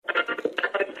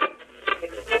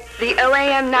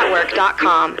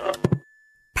TheOAMNetwork.com.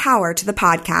 Power to the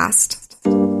podcast.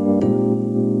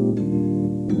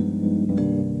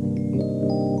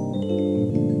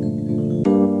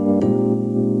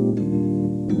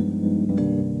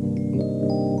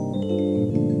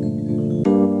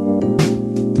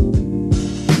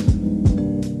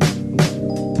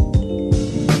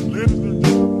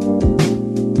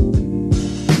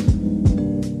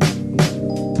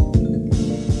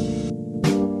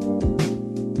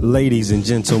 Ladies and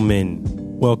gentlemen,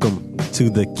 welcome to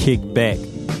the Kickback.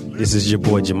 This is your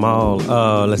boy Jamal.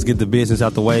 Let's get the business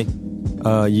out the way.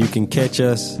 You can catch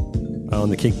us on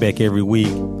the Kickback every week.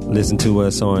 Listen to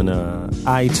us on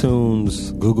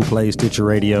iTunes, Google Play, Stitcher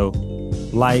Radio.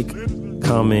 Like,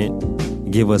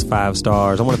 comment, give us 5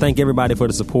 stars. I want to thank everybody for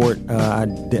the support. I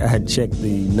had checked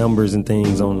the numbers and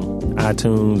things on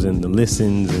iTunes and the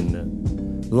listens and the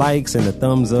likes and the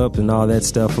thumbs up and all that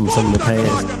stuff from some of the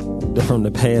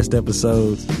past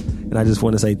episodes. And I just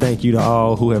want to say thank you to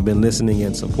all who have been listening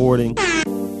and supporting.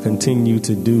 Continue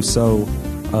to do so.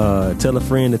 Tell a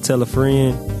friend to tell a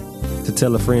friend to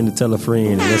tell a friend to tell a friend.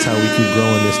 And that's how we keep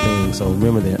growing this thing. So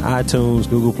remember that iTunes,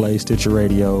 Google Play, Stitcher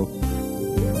Radio.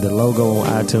 The logo on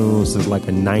iTunes is like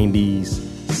a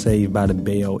 90s Saved by the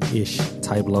Bell-ish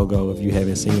type logo if you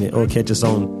haven't seen it. Or catch us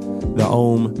on the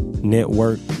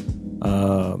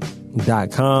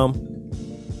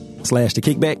OAMNetwork.com/the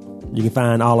Kickback. You can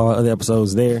find all our other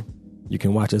episodes there. You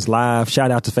can watch us live. Shout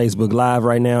out to Facebook Live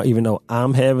right now, even though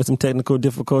I'm having some technical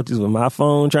difficulties with my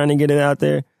phone trying to get it out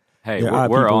there. Hey, there are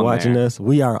we're people on watching there. us.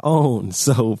 We are on.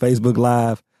 So Facebook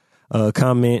Live,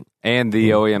 comment. And the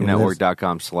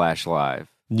OAMNetwork.com/live.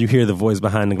 You hear the voice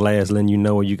behind the glass letting you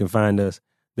know where you can find us.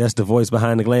 That's the voice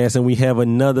behind the glass. And we have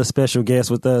another special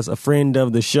guest with us, a friend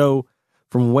of the show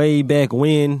from way back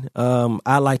when.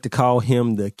 I like to call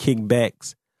him the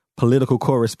Kickback's political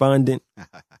correspondent.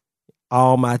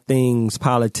 All my things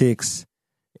politics,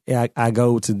 I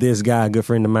go to this guy, a good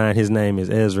friend of mine. His name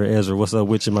is Ezra. Ezra, what's up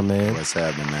with you, my man? What's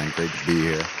happening, man? Great to be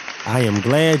here. I am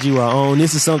glad you are on.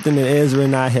 This is something that Ezra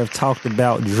and I have talked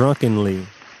about drunkenly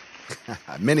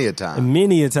Many a time.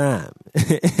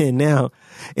 and now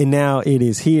it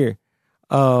is here.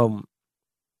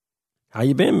 How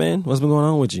you been, man? What's been going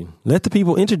on with you? Let the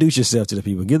people introduce yourself to the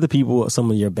people. Give the people some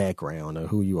of your background or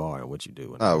who you are and what you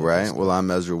do. Oh, right. Well,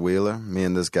 I'm Ezra Wheeler. Me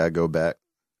and this guy go back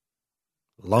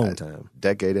Long time.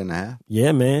 decade and a half.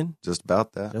 Yeah, man. Just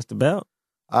about that. Just about.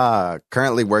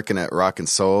 Currently working at Rock and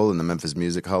Soul in the Memphis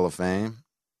Music Hall of Fame.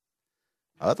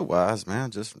 Otherwise, man,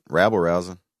 just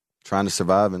rabble-rousing. Trying to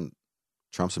survive in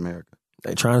Trump's America.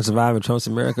 They trying to survive in Trump's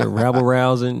America,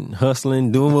 rabble-rousing,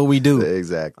 hustling, doing what we do.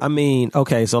 Exactly. I mean,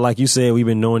 okay, so like you said, we've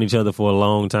been knowing each other for a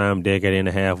long time, decade and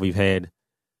a half. We've had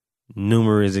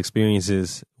numerous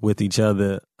experiences with each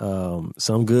other,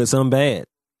 some good, some bad.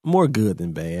 More good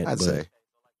than bad. I'd say.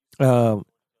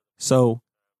 So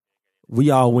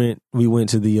we went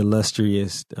to the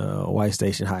illustrious White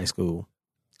Station High School.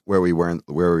 Where we learned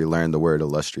the word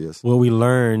illustrious. Well, we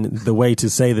learned the way to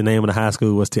say the name of the high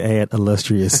school was to add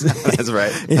illustrious. That's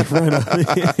right. In front of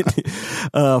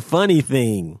it. Funny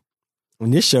thing,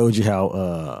 and this showed you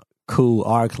how cool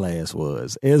our class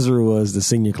was. Ezra was the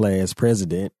senior class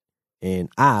president, and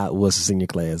I was the senior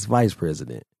class vice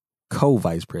president,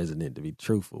 co-vice president to be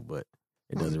truthful, but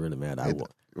it doesn't really matter. I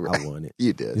won it.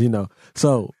 You did. You know.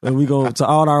 So, and we go to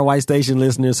all our White Station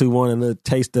listeners who want a little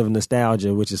taste of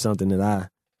nostalgia, which is something that I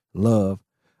love.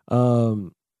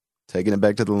 Taking it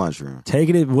back to the lunchroom.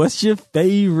 What's your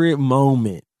favorite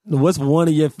moment? What's one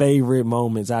of your favorite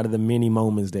moments out of the many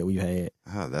moments that we've had?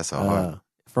 Oh, that's hard.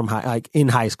 From in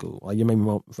high school. Like your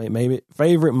maybe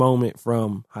favorite moment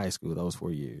from high school, those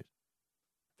 4 years.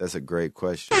 That's a great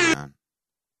question, man.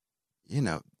 You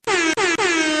know,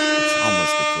 it's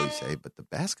almost a cliche, but the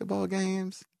basketball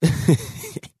games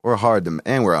were hard to,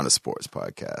 and we're on a sports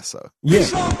podcast, so yeah.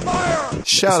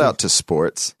 Shout out to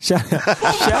sports. Shout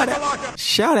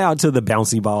out to the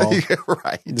bouncy ball.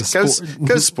 Right. Go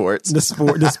sports. The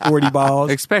sporty balls.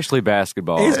 Especially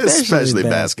basketball. Especially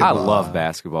basketball. I love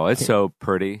basketball. It's so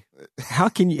pretty. How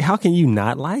can you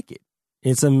not like it?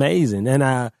 It's amazing.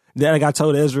 And like I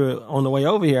told Ezra on the way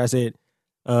over here, I said,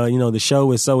 the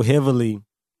show is so heavily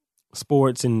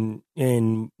sports, and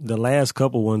the last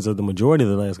couple ones, or the majority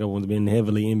of the last couple ones, have been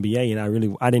heavily NBA, and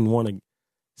I didn't want to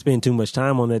spend too much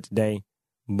time on that today,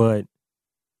 but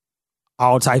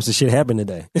all types of shit happened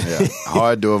today. Yeah,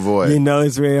 hard to avoid.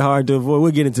 It's very hard to avoid.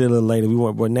 We'll get into it a little later.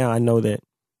 But now I know that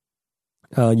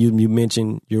you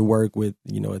mentioned your work with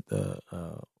at the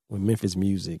with Memphis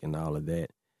Music and all of that.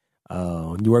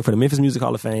 You work for the Memphis Music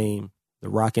Hall of Fame, the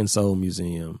Rock and Soul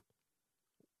Museum.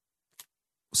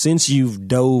 since you've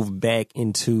dove back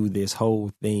into this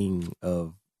whole thing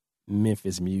of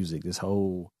Memphis music, this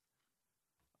whole,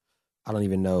 I don't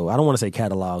even know, I don't want to say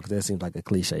catalog because that seems like a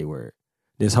cliche word.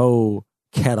 This whole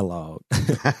catalog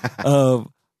of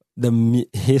the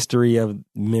history of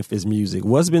Memphis music,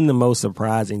 what's been the most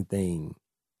surprising thing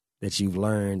that you've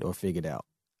learned or figured out?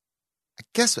 I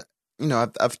guess,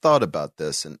 I've thought about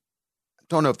this, and I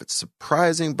don't know if it's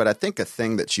surprising, but I think a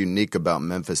thing that's unique about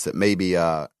Memphis that maybe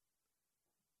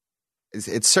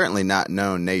it's certainly not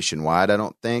known nationwide, I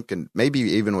don't think, and maybe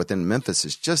even within Memphis,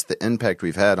 is just the impact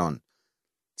we've had on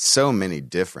so many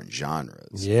different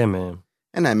genres. Yeah, man.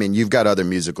 And I mean, you've got other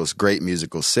great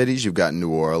musical cities. You've got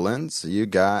New Orleans, you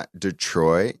got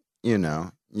Detroit,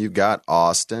 you've got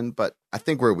Austin, but I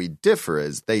think where we differ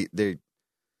is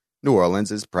New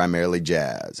Orleans is primarily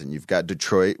jazz, and you've got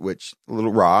Detroit, which a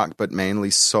little rock, but mainly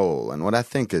soul. And what I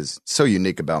think is so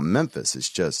unique about Memphis is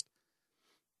just,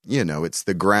 it's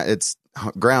it's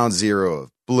ground zero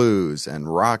of blues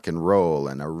and rock and roll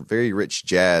and a very rich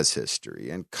jazz history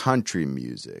and country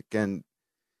music and,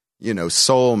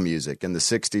 soul music in the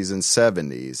 60s and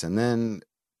 70s, and then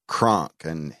crunk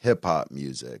and hip hop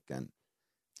music. And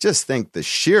just think the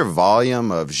sheer volume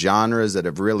of genres that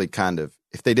have really kind of,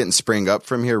 if they didn't spring up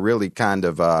from here, really kind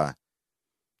of,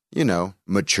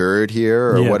 matured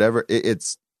here or whatever.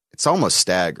 It's almost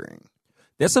staggering.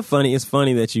 It's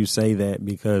funny that you say that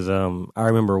because I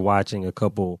remember watching a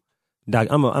couple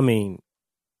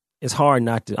it's hard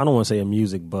not to, I don't want to say a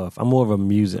music buff. I'm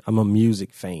a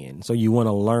music fan. So you want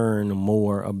to learn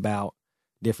more about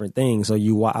different things. So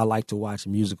I like to watch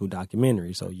musical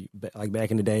documentaries. So like back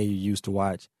in the day, you used to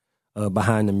watch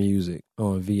Behind the Music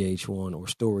on VH1 or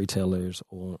Storytellers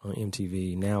on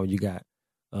MTV. Now you got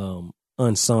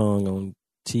Unsung on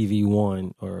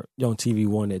TV1 or on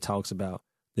TV1 that talks about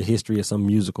the history of some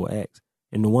musical acts.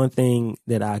 And the one thing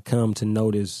that I come to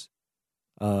notice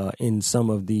in some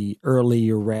of the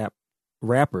earlier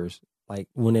rappers, like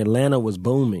when Atlanta was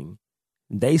booming,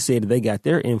 they said they got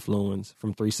their influence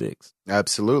from 3-6.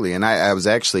 Absolutely. And I was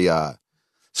actually,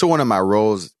 so one of my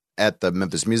roles at the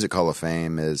Memphis Music Hall of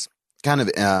Fame is kind of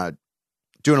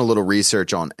doing a little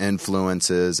research on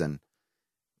influences. And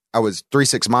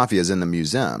 3-6 Mafia is in the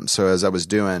museum. So as I was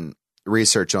doing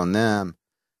research on them,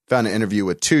 found an interview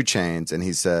with 2 Chainz, and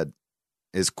he said,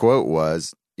 his quote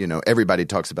was, everybody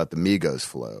talks about the Migos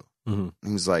flow. Mm-hmm.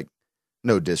 He was like,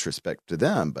 no disrespect to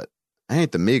them, but I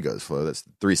ain't the Migos flow. That's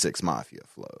the 3-6 Mafia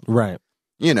flow. Right.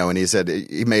 And he said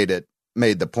he made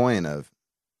the point of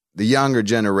the younger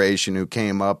generation who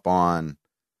came up on,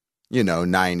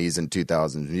 90s and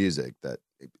 2000s music that,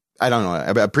 I don't know,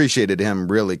 I appreciated him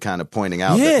really kind of pointing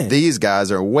out that these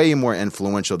guys are way more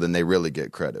influential than they really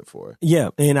get credit for. Yeah,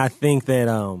 and I think that,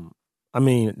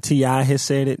 T.I. has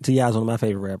said it. T.I. is one of my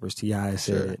favorite rappers. T.I. has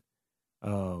said it.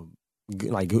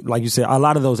 Like you said, a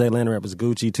lot of those Atlanta rappers,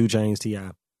 Gucci, 2 Chainz,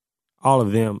 T.I., all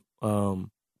of them,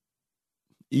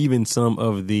 even some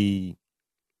of the...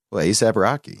 Well, A$AP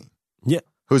Rocky. Yeah.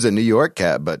 Who's a New York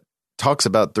cat, but talks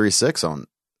about 3-6 on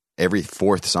every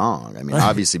 4th song. I mean,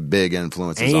 obviously big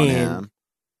influences on him.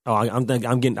 Oh, I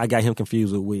got him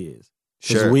confused with Wiz.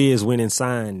 Because Sure. Wiz went and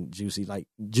signed Juicy. Like,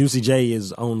 Juicy J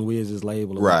is on Wiz's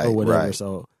label or whatever. Right.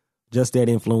 So, just that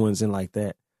influence and like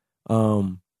that.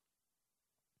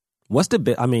 What's the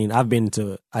best? I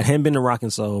hadn't been to Rock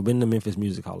and Soul, been to Memphis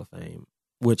Music Hall of Fame,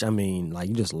 which,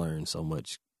 you just learn so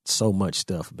much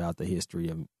stuff about the history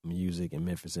of music and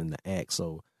Memphis and the act.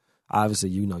 So,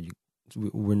 obviously,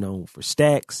 we're known for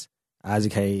Stax,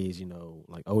 Isaac Hayes,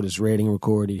 like Otis Redding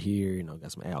recorded here,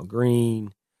 got some Al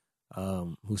Green,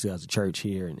 who still has a church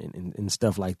here and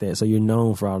stuff like that. So you're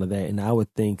known for all of that. And I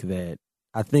would think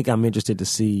I'm interested to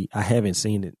see, I haven't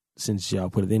seen it since y'all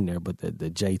put it in there, but the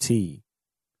JT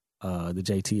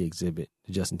exhibit,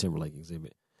 the Justin Timberlake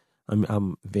exhibit.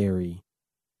 I'm very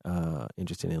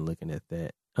interested in looking at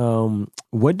that.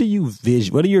 What are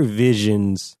your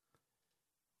visions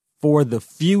for the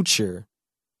future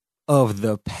of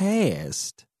the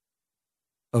past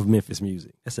of Memphis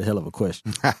music? That's a hell of a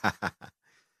question.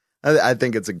 I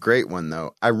think it's a great one,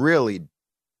 though. I really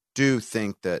do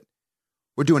think that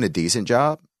we're doing a decent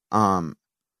job. But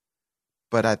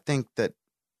I think that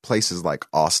places like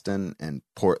Austin and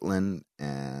Portland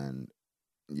and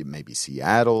maybe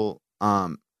Seattle,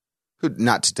 who,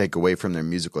 not to take away from their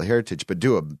musical heritage, but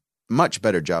do a much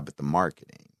better job at the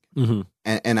marketing. Mm-hmm.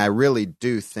 And I really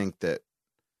do think that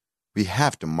we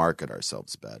have to market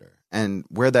ourselves better. And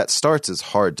where that starts is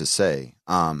hard to say.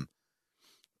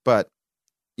 But,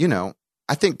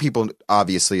 I think people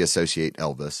obviously associate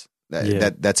Elvis.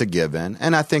 That's a given.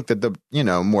 And I think that the,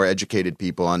 more educated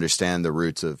people understand the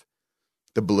roots of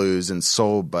the blues and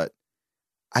soul. But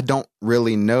I don't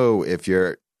really know if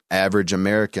your average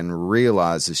American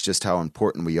realizes just how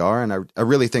important we are. And I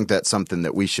really think that's something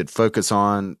that we should focus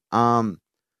on,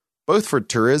 both for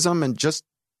tourism and just,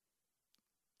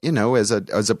 as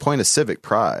a point of civic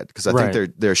pride. Because I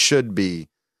think there should be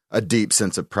a deep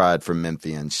sense of pride for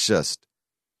Memphians, just,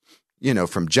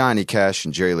 from Johnny Cash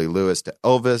and Jerry Lee Lewis to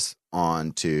Elvis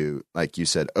on to, like you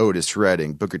said, Otis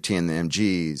Redding, Booker T and the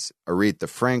MGs, Aretha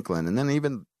Franklin, and then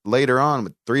even later on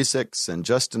with 3 6 and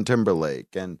Justin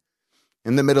Timberlake. And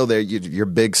in the middle there, your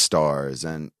big stars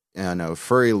and,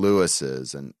 Furry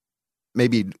Lewis's and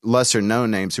maybe lesser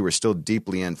known names who were still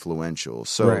deeply influential.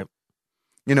 So,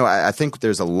 I think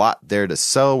there's a lot there to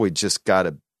sell. We just got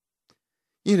to,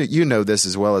 you know this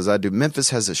as well as I do. Memphis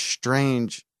has a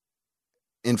strange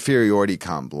inferiority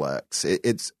complex.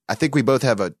 I think we both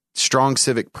have a strong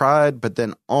civic pride, but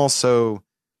then also,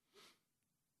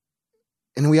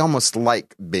 and we almost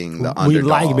like being the underdog. We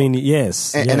like being,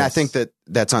 yes. And I think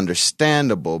that's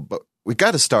understandable, but we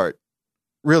got to start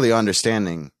really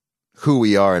understanding who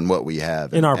we are and what we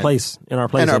have. In our place.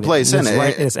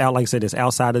 It's out, like I said, it's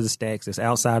outside of the stacks. It's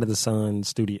outside of the Sun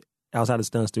studio, outside of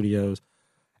Sun Studios,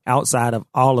 outside of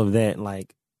all of that,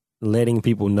 like letting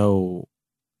people know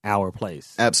our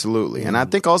place. Absolutely. And I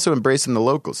think also embracing the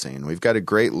local scene. We've got a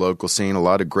great local scene, a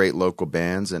lot of great local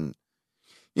bands. And,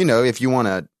 if you want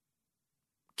to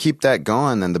keep that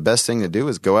going, then the best thing to do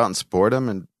is go out and support them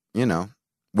and,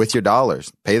 with your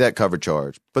dollars, pay that cover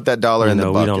charge, put that dollar in the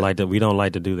bucket. We don't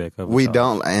like to do that cover charge. We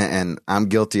don't. And I'm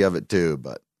guilty of it too.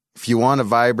 But if you want a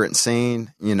vibrant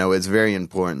scene, it's very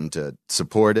important to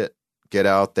support it, get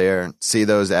out there, see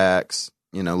those acts,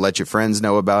 let your friends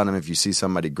know about them if you see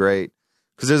somebody great.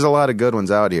 Because there's a lot of good ones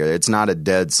out here. It's not a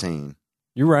dead scene.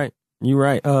 You're right.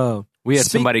 We had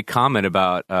somebody comment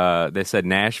about, they said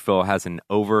Nashville has an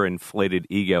overinflated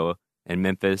ego and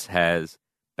Memphis has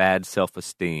bad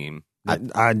self-esteem.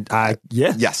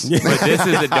 Yes. But this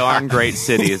is a darn great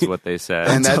city is what they said.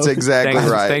 And that's exactly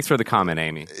right. Thanks for the comment,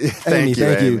 Amy. Thank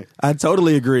you. I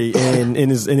totally agree. And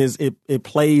it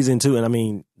plays into, and I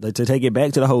mean, to take it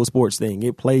back to the whole sports thing,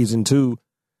 it plays into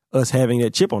us having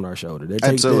that chip on our shoulder.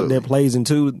 Absolutely. That plays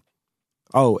into,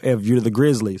 if you're the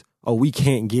Grizzlies, we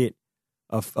can't get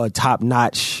a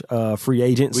top-notch free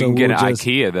agent. We can get an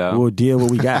IKEA, though. We'll deal with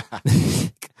what we got.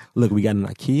 Look, we got an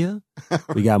IKEA.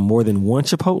 We got more than one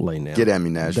Chipotle now. Get at me,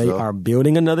 Nashville. They are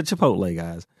building another Chipotle,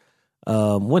 guys.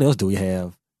 What else do we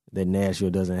have that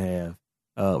Nashville doesn't have?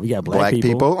 We got black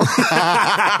people.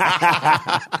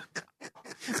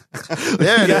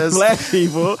 There it is. Black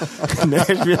people.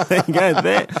 Nashville ain't got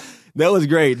that. That was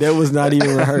great. That was not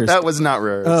even rehearsed. That was not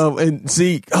rehearsed. And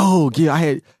see,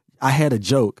 I had a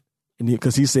joke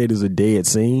because he said it was a dead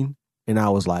scene, and I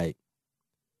was like,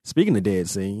 speaking of dead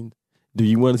scenes, do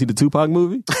you want to see the Tupac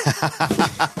movie?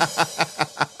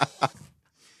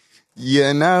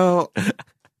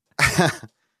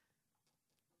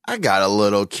 I got a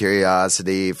little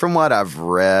curiosity from what I've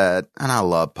read, and I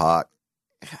love Pac.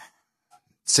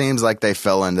 Seems like they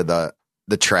fell into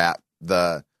the trap,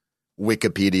 the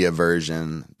Wikipedia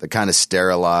version, the kind of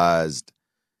sterilized,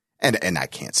 and I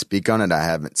can't speak on it. I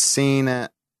haven't seen it,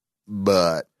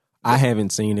 but I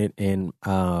haven't seen it, and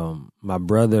my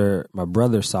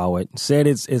brother saw it. Said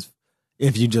it's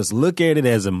if you just look at it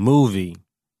as a movie,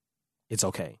 it's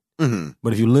okay. Mm-hmm.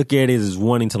 But if you look at it as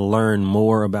wanting to learn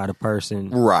more about a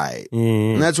person, right?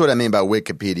 And that's what I mean by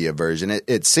Wikipedia version.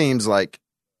 It seems like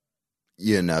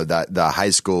the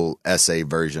high school essay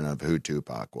version of who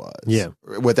Tupac was,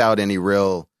 without any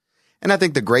real. And I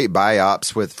think the great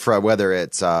biops with whether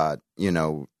it's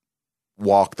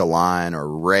Walk the Line or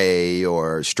Ray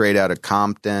or Straight Outta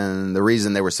Compton, the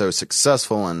reason they were so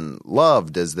successful and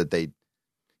loved is that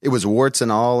it was warts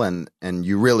and all, and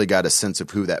you really got a sense of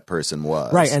who that person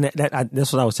was. Right, and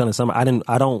that's what I was telling someone.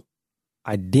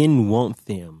 I didn't want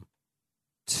them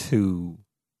to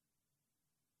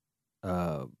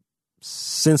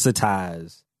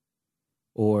sensitize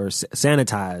or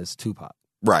sanitize Tupac.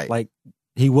 Right. Like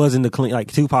he wasn't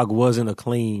Tupac wasn't a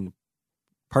clean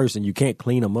person. You can't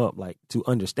clean him up. Like, to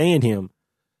understand him,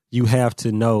 you have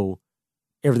to know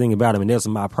everything about him. And that's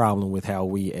my problem with how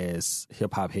we as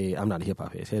hip-hop head, I'm not a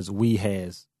hip-hop head, as we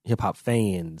as hip-hop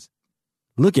fans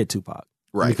look at Tupac.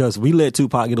 Right. Because we let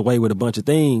Tupac get away with a bunch of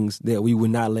things that we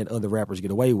would not let other rappers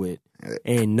get away with.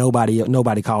 And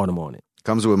nobody called him on it.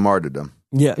 Comes with martyrdom.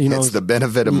 Yeah, it's the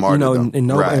benefit of martyrdom.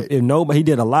 He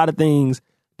did a lot of things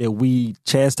that we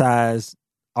chastise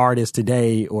artists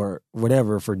today or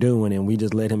whatever for doing, and we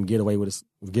just let him get away with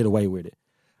it.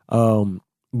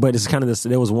 But it's kind of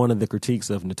that was one of the critiques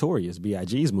of Notorious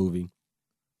B.I.G.'s movie,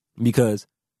 because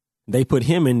they put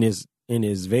him in in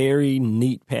his very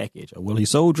neat package. Well, he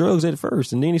sold drugs at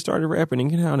first, and then he started rapping and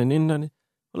getting out, and then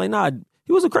like, nah,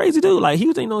 he was a crazy dude. Like, he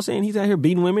was, you know what I'm saying, he's out here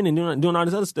beating women and doing all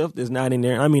this other stuff that's not in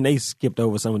there. I mean, they skipped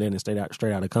over some of that and straight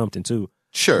out of Compton too.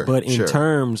 Sure. But in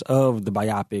terms of the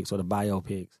biopics or the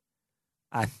biopics,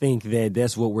 I think that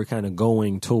that's what we're kind of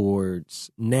going towards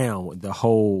now, the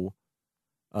whole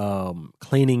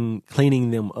cleaning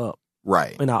them up.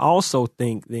 Right. And I also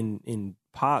think in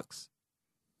Pac's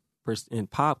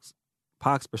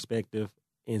perspective,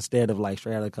 instead of like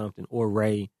straight out of Compton or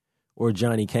Ray or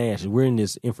Johnny Cash, we're in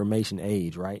this information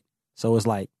age, right? So it's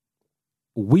like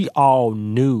we all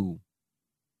knew,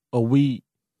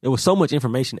 there was so much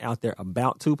information out there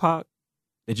about Tupac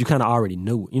that you kind of already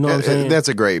knew. You know what I'm saying? That's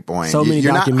a great point. So many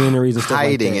You're documentaries and stuff like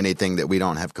hiding that. anything that we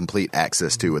don't have complete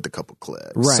access to with a couple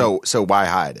clips. Right. So why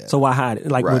hide it? So why hide it?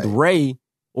 Like with Ray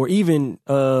or even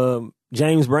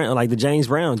James Brown, like the James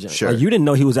Brown junk. Sure. Like, you didn't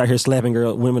know he was out here slapping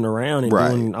women around and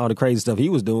doing all the crazy stuff he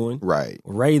was doing. Right.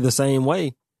 Ray the same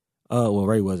way. Well,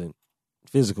 Ray wasn't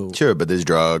physical. Sure, but there's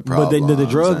drug problems. But the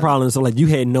drug problems, so like you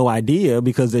had no idea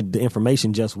because the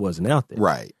information just wasn't out there.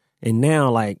 Right. And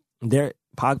now, like,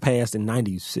 Pac passed in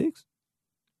 96.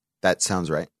 That sounds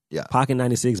right. Yeah. Pac in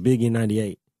 96, Biggie in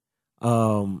 98.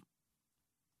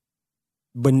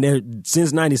 But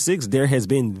since 96, there has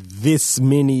been this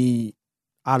many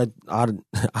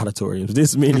auditoriums,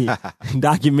 this many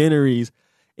documentaries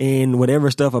and whatever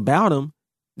stuff about them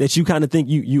that you kind of think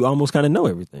you almost kind of know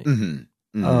everything.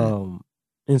 Mm-hmm. Mm-hmm.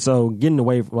 And so not getting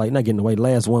away,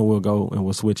 last one we'll go and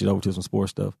we'll switch it over to some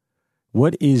sports stuff.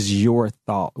 What's your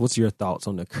thoughts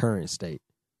on the current state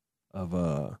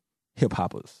of hip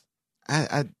hoppers?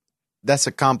 That's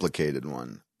a complicated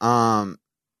one.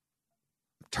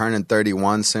 Turning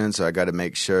 31 soon, so I got to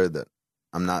make sure that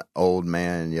I'm not old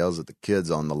man and yells at the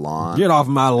kids on the lawn. Get off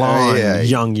my lawn,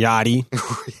 young yachty.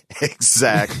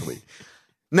 Exactly.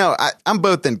 No, I'm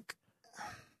both in.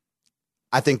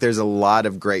 I think there's a lot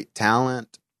of great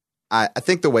talent. I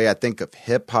think the way I think of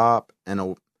hip hop,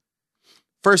 and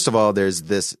first of all, there's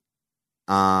this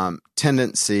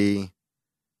tendency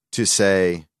to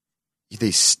say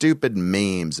these stupid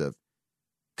memes of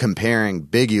comparing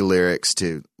Biggie lyrics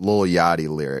to Lil Yachty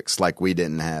lyrics, like we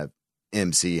didn't have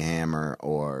MC Hammer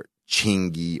or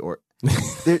Chingy or.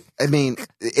 I mean,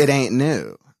 it ain't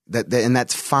new. And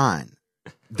that's fine.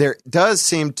 There does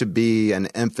seem to be an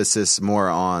emphasis more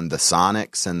on the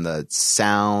sonics and the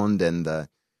sound and the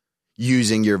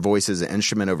using your voice as an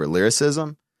instrument over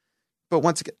lyricism. But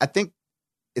once again, I think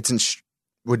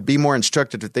would be more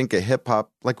instructive to think of hip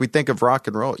hop like we think of rock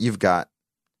and roll. You've got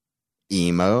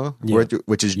emo,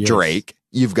 which is Drake.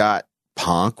 You've got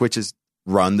punk, which is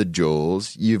Run the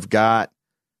Jewels. You've got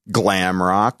glam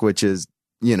rock, which is,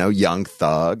 Young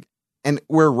Thug. And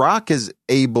where rock is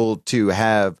able to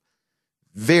have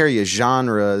various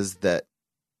genres that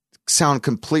sound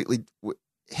completely,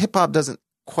 hip hop doesn't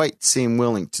quite seem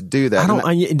willing to do that.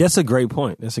 That's a great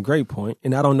point.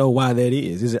 And I don't know why that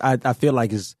is. I feel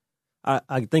like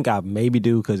I think I maybe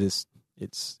do because it's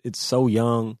so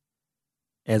young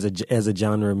as a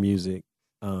genre of music.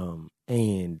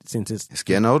 And since it's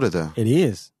getting older though. It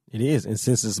is. And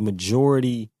since it's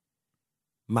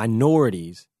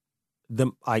minorities,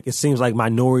 it seems like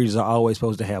minorities are always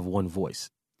supposed to have one voice.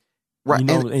 Right.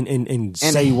 And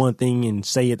say one thing and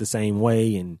say it the same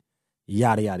way and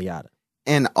yada, yada, yada.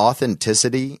 And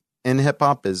authenticity in hip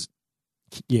hop is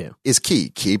key.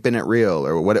 Keeping it real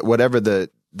or whatever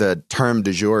the term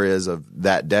du jour is of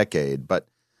that decade. But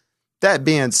that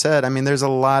being said, I mean, there's a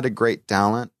lot of great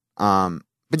talent.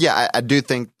 But yeah, I do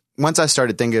think once I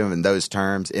started thinking of it in those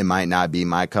terms, it might not be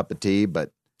my cup of tea,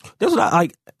 but that's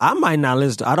what I might not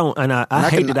listen to. I don't, and I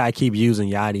hate that I keep using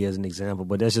Yachty as an example,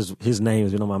 but that's just his name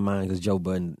has been on my mind because Joe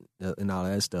Budden and all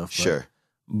that stuff. Sure.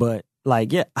 But I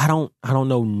don't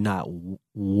know not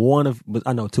one of, but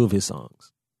I know two of his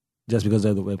songs just because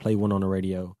they play one on the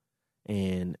radio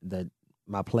and that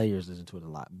my players listen to it a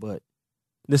lot. But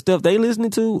the stuff they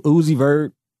listening to, Uzi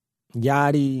Vert,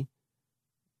 Yachty,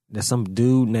 there's some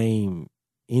dude named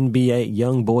NBA,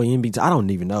 Young Boy NBA. I don't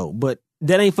even know, but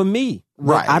that ain't for me.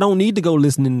 Right. I don't need to go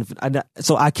listening.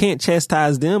 So I can't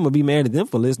chastise them or be mad at them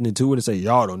for listening to it and say,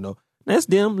 y'all don't know. That's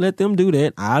them. Let them do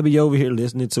that. I'll be over here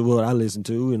listening to what I listen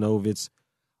to, if it's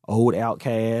old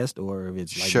Outkast or if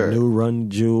it's like new Run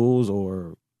Jewels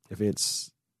or if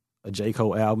it's a J.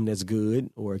 Cole album that's good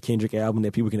or a Kendrick album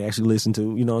that people can actually listen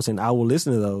to. You know what I'm saying? I will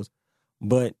listen to those.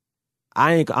 But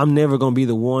I'm never going to be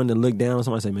the one to look down on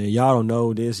somebody and say, man, y'all don't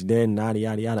know this, that, and yada,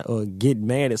 yada, yada, or get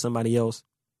mad at somebody else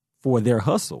for their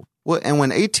hustle. Well, and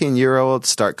when 18-year-olds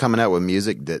start coming out with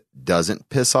music that doesn't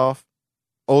piss off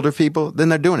older people, then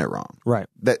they're doing it wrong. Right.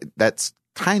 That's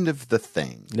kind of the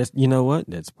thing. You know what?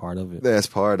 That's part of it. That's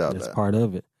part of it. That's part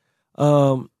of it.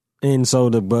 And so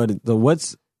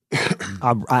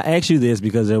I asked you this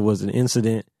because there was an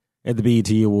incident at the BET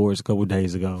Awards a couple of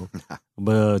days ago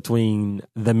between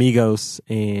the Migos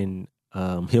and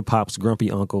hip hop's grumpy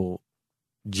uncle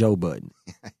Joe Budden.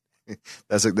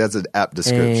 That's an apt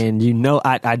description. And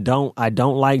I don't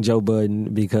like Joe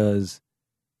Budden because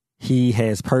he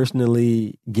has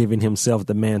personally given himself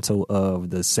the mantle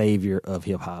of the savior of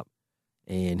hip hop,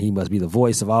 and he must be the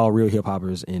voice of all real hip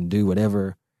hoppers and do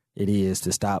whatever it is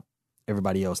to stop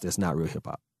everybody else that's not real hip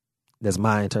hop. That's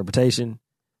my interpretation.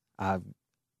 I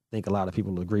think a lot of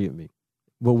people will agree with me.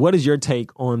 But what is your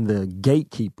take on the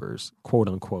gatekeepers, quote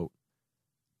unquote,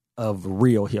 of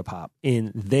real hip hop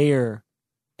and their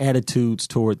attitudes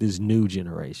toward this new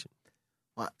generation?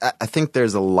 Well, I think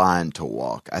there's a line to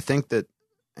walk. I think that,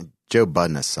 Joe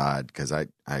Budden aside, because I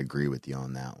agree with you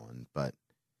on that one, but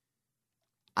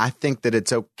I think that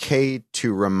it's okay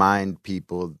to remind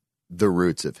people the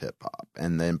roots of hip hop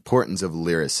and the importance of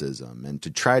lyricism and to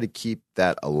try to keep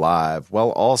that alive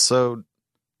while also,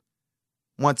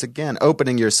 once again,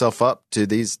 opening yourself up to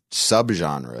these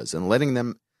subgenres and letting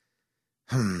them,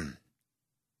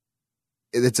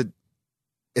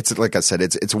 it's like I said,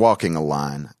 it's walking a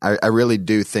line. I really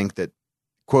do think that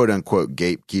quote unquote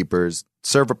gatekeepers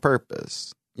serve a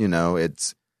purpose.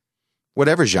 It's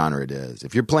whatever genre it is.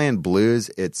 If you're playing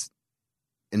blues, it's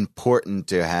important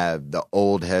to have the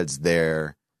old heads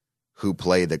there who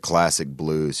play the classic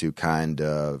blues, who kind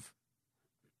of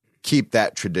keep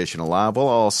that tradition alive while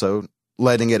also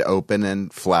letting it open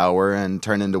and flower and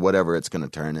turn into whatever it's going to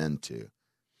turn into.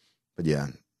 But yeah,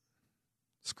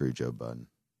 screw Joe Budden.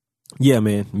 Yeah,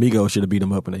 man. Migos should have beat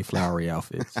him up in their flowery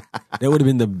outfits. That would have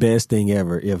been the best thing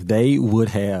ever if they would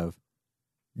have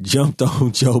jumped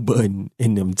on Joe Budden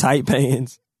in them tight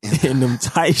pants and them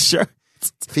tight shirts.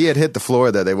 If he had hit the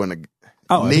floor there, they wouldn't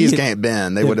have. Knees can't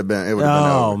bend. They would have been. It would have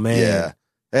been over. Man. Yeah.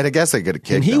 And I guess they could have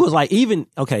kicked and he him. was like, even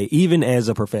as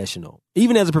a professional,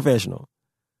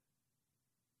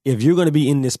 if you're going to be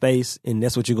in this space and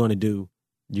that's what you're going to do,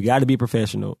 you got to be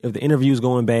professional. If the interview's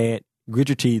going bad, grit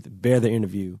your teeth, bear the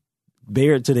interview,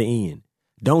 bear it to the end.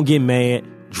 Don't get mad,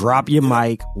 drop your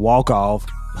mic, walk off,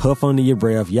 huff under your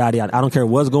breath, yada, yada. I don't care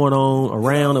what's going on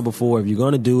around or before. If you're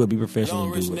going to do it, be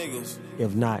professional and do it.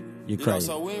 If not, you're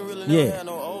crazy. Yeah.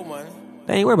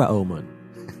 They ain't worried about old money.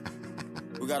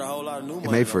 We got a whole lot of new money.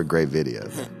 It made for a great video.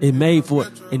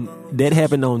 And that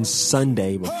happened on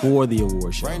Sunday before the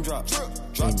award show. And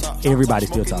everybody's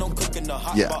still talking about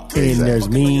it. Yeah. And there's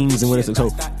memes and whatever. So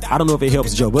I don't know if it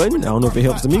helps Joe Budden. I don't know if it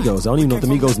helps the Migos. I don't even know if the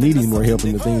Migos need any more help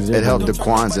in the things. It helped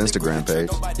Daquan's Instagram page.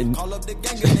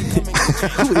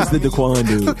 Who is the Daquan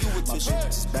dude?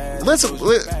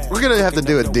 We're going to have to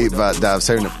do a deep dive.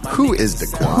 Saying, who is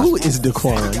Daquan? Who is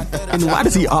Daquan? And why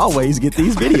does he always get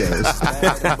these videos?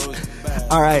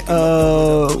 All right.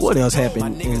 What else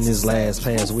happened in this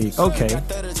past week? Okay.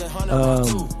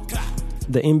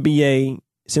 The NBA,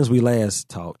 since we last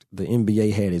talked, the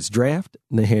NBA had its draft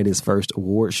and they had its first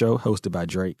award show hosted by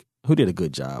Drake, who did a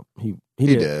good job. He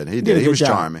did. He was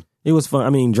charming. It was fun. I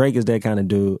mean, Drake is that kind of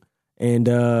dude.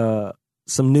 And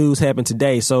some news happened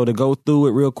today. So to go through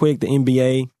it real quick, the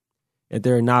NBA at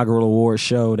their inaugural award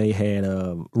show, they had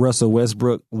Russell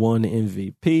Westbrook won the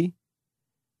MVP.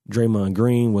 Draymond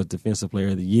Green was Defensive Player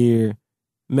of the Year.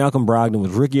 Malcolm Brogdon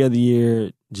was Rookie of the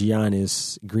Year.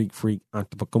 Giannis Greek Freak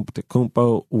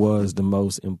Antetokounmpo was the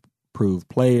most improved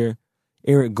player.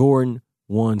 Eric Gordon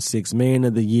won Sixth Man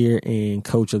of the Year, and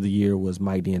Coach of the Year was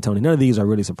Mike D'Antoni. None of these are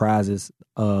really surprises.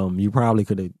 You probably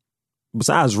could have,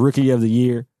 besides Rookie of the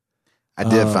Year. I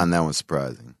did find that one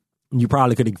surprising. You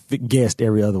probably could have guessed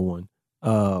every other one.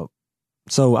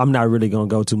 So I'm not really going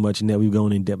to go too much in that. We've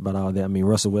gone in depth about all that. I mean,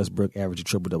 Russell Westbrook averaged a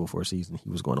triple-double for a season. He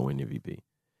was going to win MVP.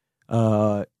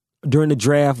 During the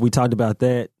draft, we talked about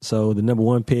that. So the number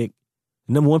one pick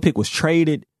was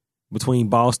traded between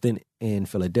Boston and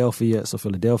Philadelphia. So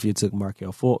Philadelphia took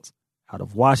Markelle Fultz out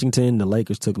of Washington. The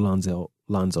Lakers took Lonzo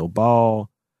Ball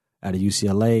out of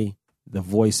UCLA. The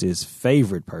Voice's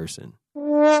favorite person. He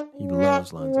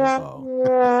loves Lonzo Ball.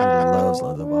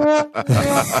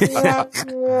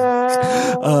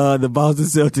 The Boston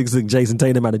Celtics took Jason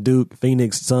Tatum out of Duke.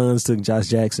 Phoenix Suns took Josh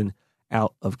Jackson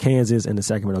out of Kansas, and the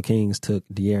Sacramento Kings took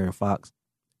De'Aaron Fox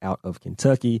out of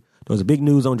Kentucky. There was a big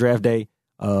news on draft day.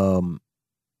 The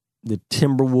Minnesota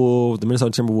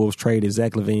Timberwolves traded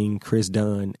Zach LaVine, Chris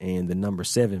Dunn, and the number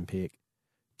 7 pick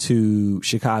to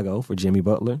Chicago for Jimmy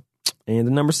Butler, and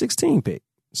the number 16 pick.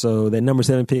 So that number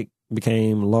 7 pick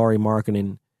became Lauri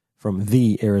Markkanen from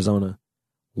the Arizona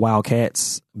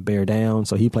Wildcats. Bear down.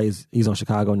 So he's on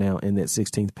Chicago now, and that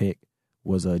 16th pick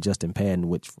was Justin Patton,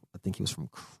 which I think he was from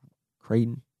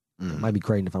Creighton. It might be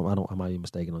Creighton if I might be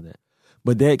mistaken on that.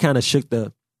 But that kind of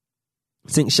sent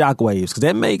shockwaves because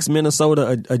that makes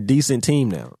Minnesota a decent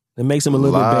team now. It makes them a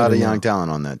little bit better. A lot of young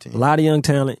talent on that team. A lot of young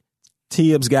talent.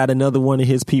 Tibbs got another one of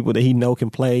his people that he know can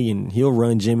play, and he'll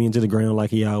run Jimmy into the ground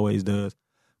like he always does.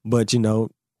 But,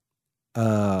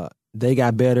 they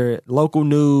got better. Local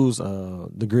news,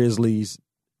 the Grizzlies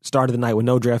started the night with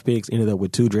no draft picks, ended up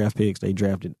with 2 draft picks. They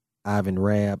drafted Ivan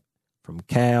Rabb from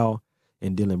Cal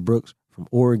and Dylan Brooks from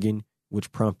Oregon,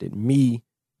 which prompted me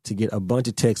to get a bunch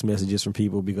of text messages from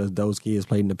people because those kids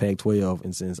played in the Pac-12,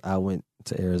 and since I went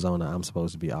to Arizona, I'm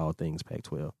supposed to be all things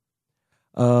Pac-12.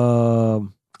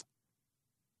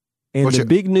 And the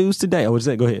big news today, what's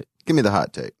that? Go ahead. Give me the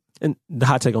hot take. And the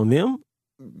hot take on them?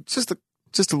 Just a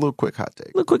little quick hot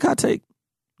take.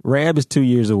 Rabb is 2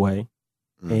 years away,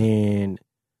 and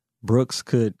Brooks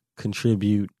could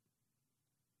contribute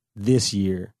this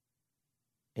year.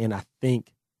 And I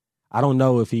don't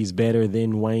know if he's better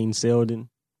than Wayne Selden,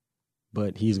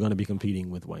 but he's going to be competing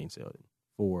with Wayne Selden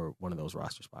for one of those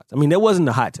roster spots. I mean, that wasn't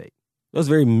a hot take. That was a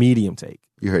very medium take.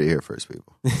 You heard it here first,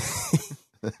 people.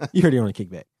 You heard it on the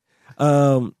kickback.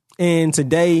 And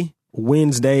today,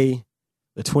 Wednesday,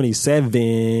 the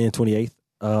 28th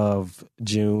of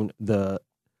June, the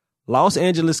Los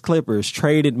Angeles Clippers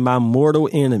traded my mortal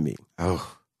enemy,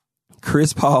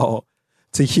 Chris Paul,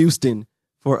 to Houston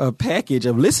for a package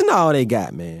of, listen to all they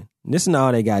got, man. Listen to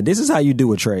all they got. This is how you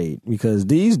do a trade because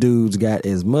these dudes got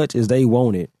as much as they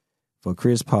wanted for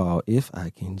Chris Paul. If I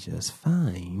can just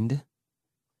find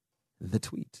the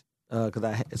tweet.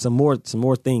 Because some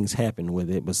more things happened with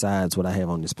it besides what I have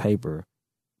on this paper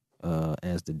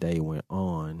as the day went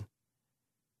on.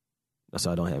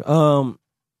 So I don't have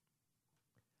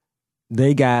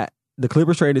it. The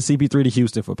Clippers traded CP3 to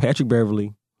Houston for Patrick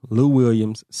Beverly, Lou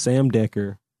Williams, Sam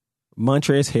Decker,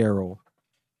 Montrezl Harrell,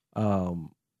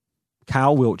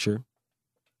 Kyle Wiltshire,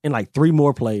 and like 3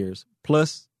 more players,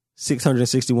 plus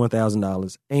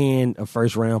 $661,000 and a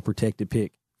first-round protected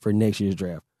pick for next year's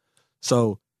draft.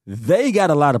 So they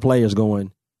got a lot of players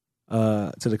going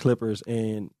to the Clippers,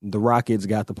 and the Rockets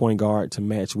got the point guard to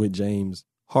match with James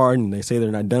Harden. They say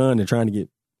they're not done. They're trying to get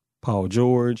Paul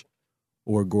George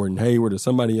or Gordon Hayward or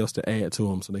somebody else to add to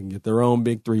them so they can get their own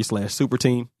big 3/super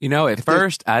team. At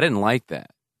first, I didn't like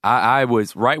that. I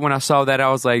was right when I saw that. I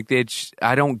was like,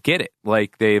 I don't get it.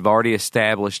 Like, they've already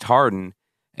established Harden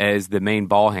as the main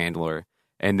ball handler.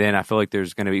 And then I feel like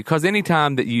there's going to be, because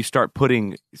anytime that you start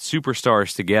putting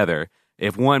superstars together,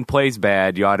 if one plays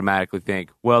bad, you automatically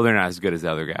think, well, they're not as good as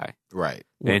the other guy. Right.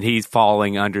 And he's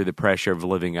falling under the pressure of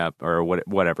living up or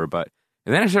whatever. And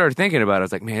then I started thinking about it. I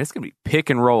was like, man, it's going to be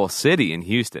pick and roll city in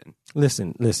Houston.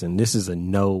 Listen, this is a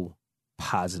no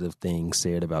positive thing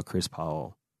said about Chris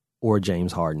Paul or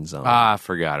James Harden zone. I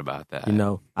forgot about that.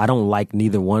 I don't like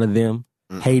neither one of them.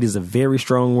 Hate is a very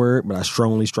strong word, but I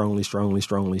strongly dislike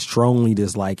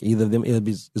either of them.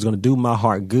 It's going to do my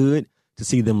heart good to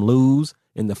see them lose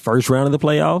in the first round of the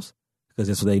playoffs because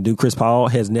that's what they do. Chris Paul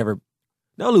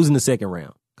they'll lose in the second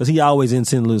round because he always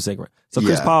ends in lose second round. So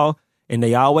Chris Paul, and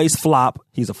they always flop.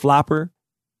 He's a flopper.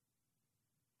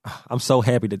 I'm so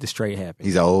happy that this trade happened.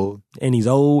 He's old, and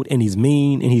he's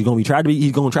mean, and he's going to try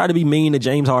to be mean to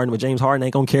James Harden, but James Harden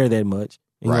ain't going to care that much.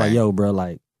 And you're like, yo, bro,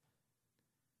 like,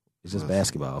 it's just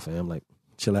basketball, fam. Like,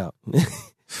 chill out.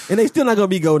 And they still not going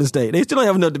to be Golden State. They still don't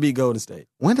have enough to beat Golden State.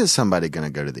 When is somebody going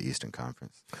to go to the Eastern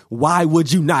Conference? Why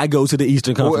would you not go to the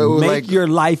Eastern Conference? Make your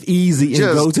life easy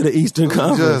and go to the Eastern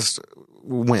Conference. Just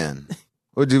when?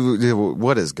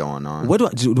 What is going on?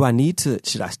 What do I need to?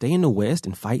 Should I stay in the West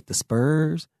and fight the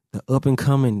Spurs, the up and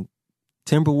coming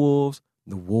Timberwolves,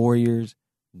 the Warriors,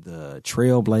 the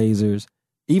Trailblazers,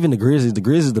 even the Grizzlies? The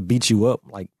Grizzlies to beat you up,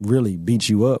 like really beat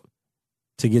you up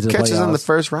to get to the playoffs. Catch us in the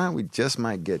first round, we just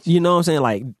might get you. You know what I'm saying?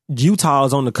 Like Utah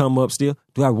is on the come up still.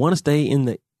 Do I want to stay in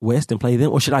the West and play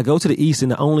them, or should I go to the East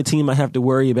and the only team I have to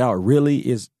worry about really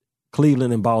is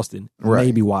Cleveland and Boston,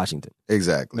 maybe Washington?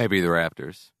 Exactly. Maybe the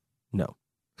Raptors. No.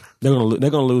 They're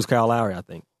gonna lose Kyle Lowry, I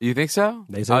think. You think so?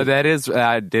 They say, that is.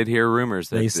 I did hear rumors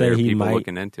that they say there are he people might,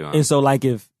 looking into him. And so,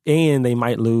 they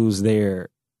might lose their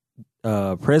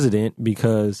president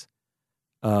because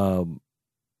the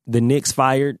Knicks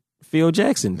fired Phil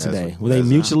Jackson today. They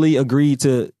mutually agreed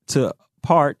to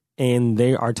part, and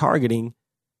they are targeting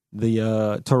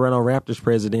the Toronto Raptors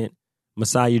president,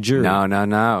 Masai Ujiri.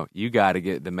 No. You got to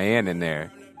get the man in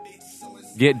there.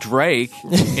 Get Drake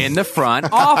in the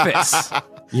front office.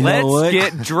 You know what?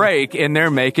 Let's get Drake in there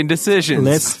making decisions.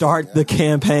 Let's start the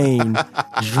campaign.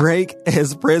 Drake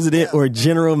as president or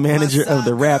general manager of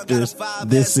the Raptors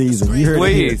this season. You heard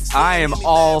Please, it I am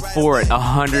all for it,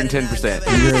 110%.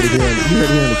 here. You heard it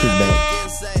here on the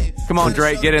Kickback. Come on,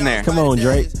 Drake, get in there. Come on,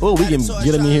 Drake. Oh, we can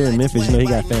get him in here in Memphis. You know, he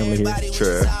got family here.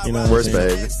 True. You know Worst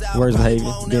behavior. Worst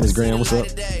behavior. Dennis Graham, what's up?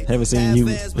 Haven't seen you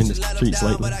in the streets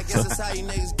lately. So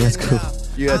that's cool.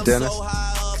 You got Dennis?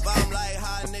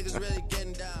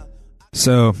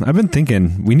 So I've been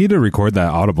thinking we need to record that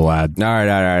Audible ad. All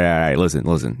right.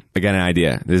 Listen. I got an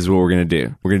idea. This is what we're going to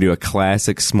do. We're going to do a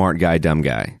classic smart guy, dumb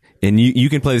guy. And you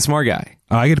can play the smart guy.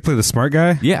 Oh, I get to play the smart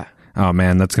guy? Yeah. Oh,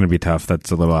 man, that's going to be tough.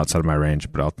 That's a little outside of my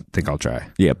range, but I think I'll try.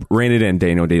 Yep. Rein it in,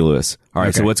 Daniel Day-Lewis. All right,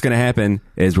 Okay. So what's going to happen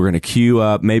is we're going to queue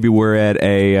up. Maybe we're at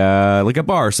a like a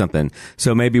bar or something.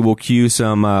 So maybe we'll cue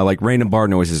some like random bar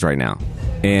noises right now.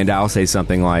 And I'll say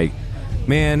something like,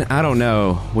 man, I don't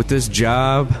know. With this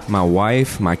job, my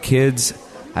wife, my kids,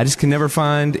 I just can never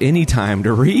find any time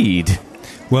to read.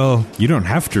 Well, you don't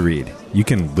have to read. You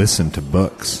can listen to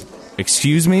books.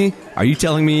 Excuse me? Are you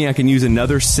telling me I can use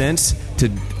another sense to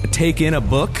take in a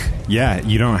book? Yeah,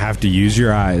 you don't have to use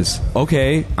your eyes.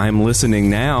 Okay, I'm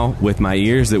listening now with my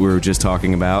ears that we were just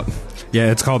talking about. Yeah,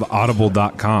 it's called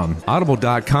audible.com.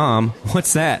 Audible.com?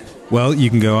 What's that? Well, you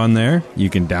can go on there,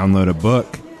 you can download a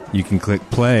book, you can click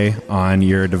play on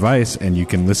your device, and you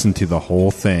can listen to the whole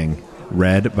thing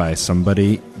read by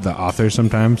somebody, the author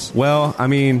sometimes. Well, I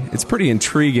mean, it's pretty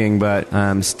intriguing, but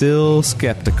I'm still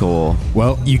skeptical.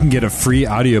 Well, you can get a free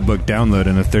audiobook download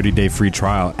and a 30-day free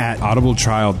trial at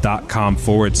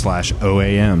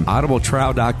audibletrial.com/OAM.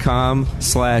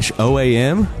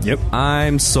 audibletrial.com/OAM? Yep.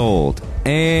 I'm sold.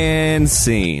 And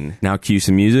scene. Now cue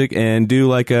some music and do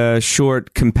like a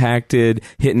short, compacted,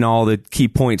 hitting all the key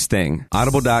points thing.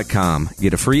 Audible.com.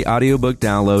 Get a free audiobook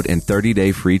download and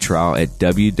 30-day free trial at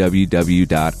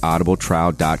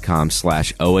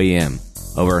www.audibletrial.com/OAM.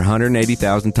 Over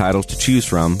 180,000 titles to choose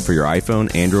from for your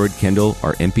iPhone, Android, Kindle,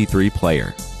 or MP3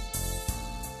 player.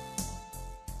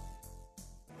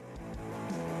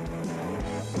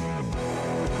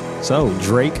 So,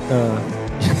 Drake,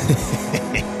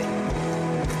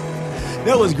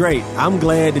 that was great. I'm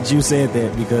glad that you said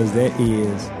that because that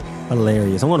is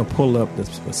hilarious. I want to pull up the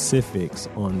specifics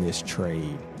on this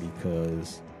trade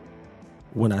because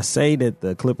when I say that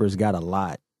the Clippers got a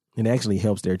lot, it actually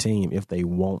helps their team if they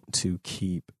want to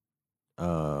keep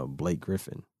Blake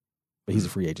Griffin. But he's a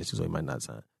free agent, so he might not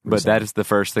sign. But that is the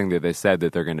first thing that they said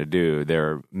that they're going to do.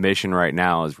 Their mission right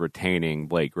now is retaining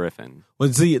Blake Griffin.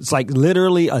 Well, see, it's like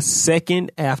literally a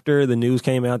second after the news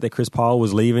came out that Chris Paul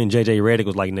was leaving, J.J. Redick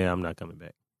was like, nah, I'm not coming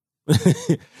back.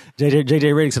 J.J.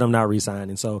 Redick said, I'm not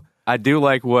re-signing. So I do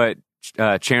like what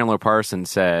Chandler Parsons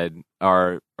said,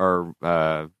 or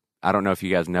I don't know if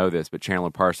you guys know this, but Chandler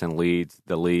Parsons leads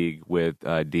the league with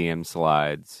DM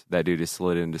slides. That dude has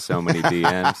slid into so many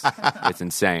DMs. It's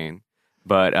insane.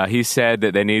 But he said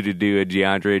that they need to do a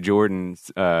DeAndre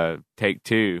Jordan's take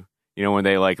two. You know, when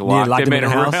they like locked him in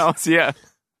a house. Yeah.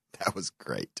 That was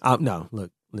great. No,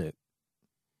 look.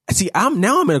 See, I'm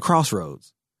at a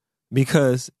crossroads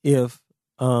because if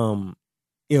Do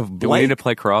we Blake, need to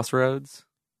play Crossroads?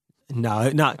 no,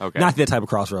 not that type of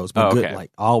crossroads, but good,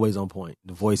 like always on point.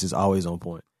 The voice is always on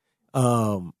point.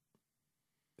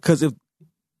 Because if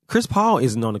Chris Paul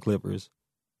isn't on the Clippers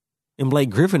and Blake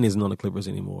Griffin isn't on the Clippers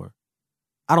anymore,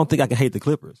 I don't think I can hate the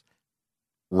Clippers.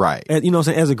 Right. And, you know what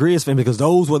I'm saying? As a Grizz fan, because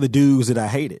those were the dudes that I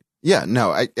hated. Yeah,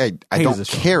 no, I don't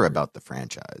care word. about the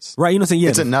franchise. Right, you know what I'm saying? Yeah,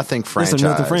 it's a nothing franchise. It's a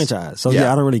nothing franchise. So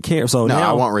yeah, I don't really care. So no, now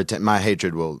I won't retain. My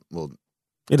hatred will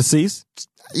it'll cease.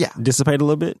 Yeah, dissipate a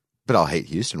little bit. But I'll hate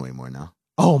Houston way more now.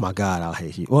 Oh my God, I'll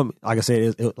hate Houston. Well, like I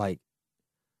said, it like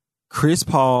Chris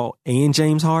Paul and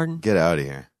James Harden. Get out of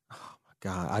here. Oh my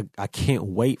God, I can't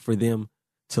wait for them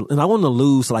to. And I want them to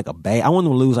lose like I want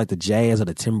them to lose like the Jazz or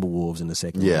the Timberwolves in the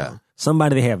second round.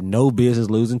 Somebody they have no business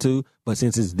losing to, but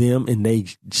since it's them and they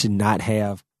should not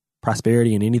have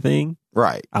prosperity in anything,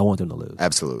 right? I want them to lose.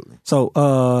 Absolutely.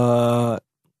 So,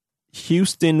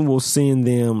 Houston will send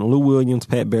them Lou Williams,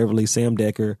 Pat Beverly, Sam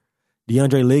Decker,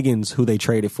 DeAndre Liggins, who they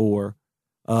traded for,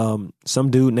 some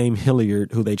dude named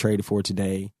Hilliard, who they traded for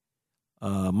today,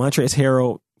 Montrezl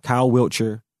Harrell, Kyle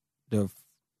Wiltshire, the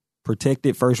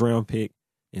protected first-round pick,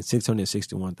 and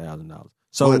 $661,000.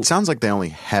 So well, it sounds like they only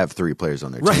have 3 players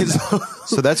on their team. Right.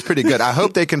 So that's pretty good. I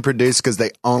hope they can produce because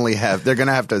they're going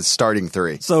to have to starting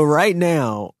 3. So right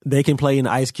now, they can play in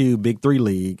the Ice Cube Big 3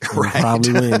 League and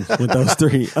probably win with those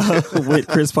 3, with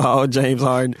Chris Paul, James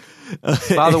Harden.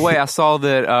 By the way, I saw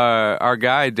that our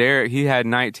guy, Derek, he had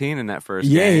 19 in that first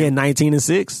game. Yeah, he had 19 and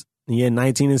 6. He had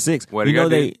 19 and 6. What you know,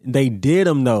 they did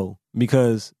him, though.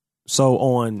 because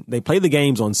they play the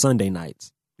games on Sunday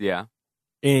nights. Yeah.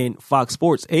 And Fox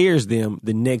Sports airs them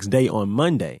the next day on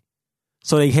Monday.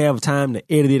 So they have time to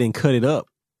edit it and cut it up.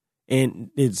 And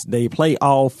they play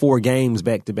all 4 games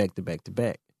back to back to back to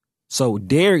back. So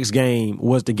Derek's game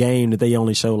was the game that they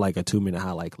only showed like a 2-minute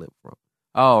highlight clip from.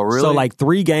 Oh, really? So like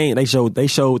 3 games, they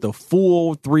showed the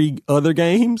full 3 other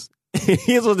games.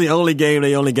 His was the only game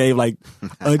they only gave like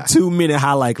a 2-minute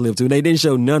highlight clip to. They didn't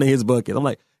show none of his buckets. I'm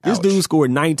like, this dude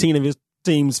scored 19 of his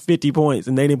team's 50 points,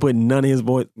 and they didn't put none of his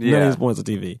points on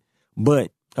TV.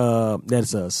 But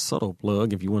that's a subtle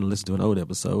plug. If you want to listen to an old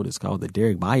episode, it's called the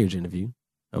Derek Byers interview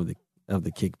of the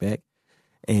Kickback.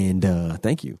 And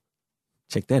thank you.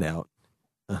 Check that out.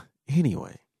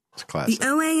 Anyway. It's classic. The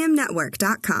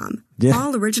OAMnetwork.com. Yeah.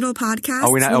 All original podcasts.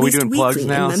 Are we doing plugs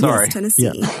now? In Sorry.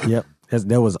 Tennessee. Yep.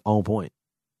 That was on point.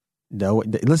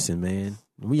 Listen, man,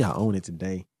 we are on it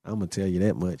today. I'm gonna tell you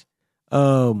that much.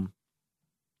 And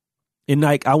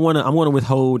like I'm gonna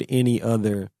withhold any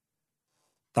other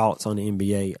thoughts on the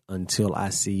NBA until I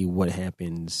see what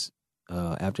happens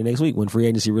after next week when free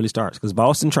agency really starts. Because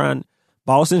Boston's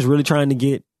really trying to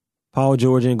get Paul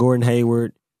George and Gordon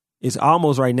Hayward. It's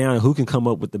almost right now who can come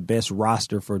up with the best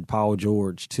roster for Paul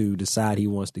George to decide he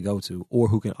wants to go to, or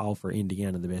who can offer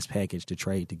Indiana the best package to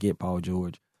trade to get Paul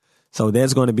George. So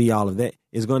that's going to be all of that.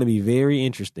 It's going to be very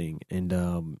interesting. And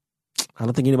I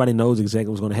don't think anybody knows exactly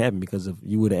what's going to happen, because if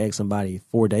you would have asked somebody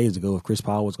 4 days ago if Chris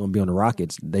Paul was going to be on the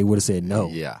Rockets, they would have said no.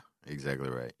 Yeah, exactly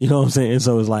right. You know what I'm saying?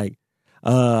 So it's like,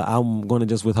 I'm going to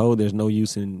just withhold. There's no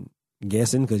use in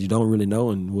guessing because you don't really know,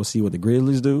 and we'll see what the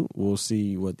Grizzlies do. We'll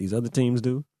see what these other teams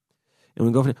do. And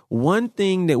we go from there. One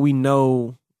thing that we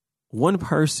know, one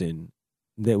person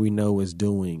that we know is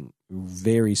doing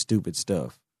very stupid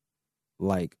stuff,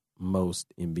 like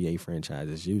most NBA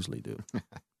franchises usually do,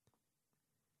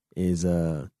 is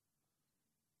your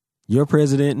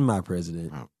president and my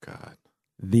president. Oh, God.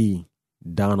 The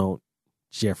Donald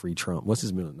Jeffrey Trump. What's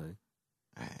his middle name?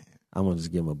 I'm going to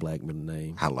just give him a black middle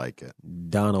name. I like it.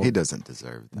 Donald. He doesn't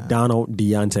deserve that. Donald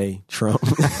Deontay Trump.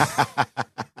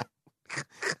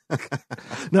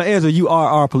 Now, Ezra, you are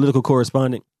our political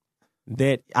correspondent.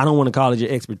 That I don't want to call it your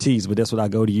expertise, but that's what I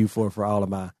go to you for all of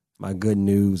my good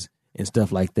news and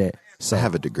stuff like that. So I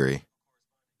have a degree.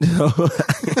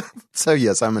 So,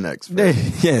 yes, I'm an expert.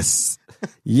 Yes.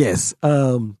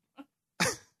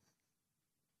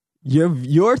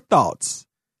 Your thoughts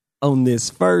on this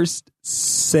first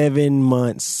 7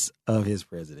 months of his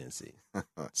presidency.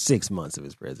 6 months of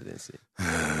his presidency. Is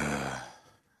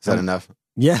that enough?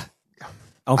 Yeah.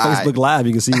 On Facebook Live,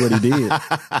 you can see what he did.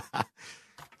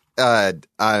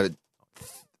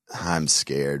 I'm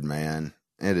scared, man.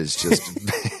 It is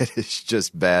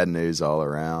just bad news all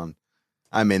around.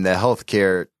 I mean, the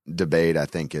healthcare debate, I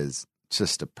think, is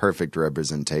just a perfect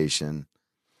representation.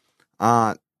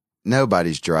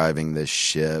 Nobody's driving this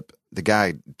ship. The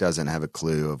guy doesn't have a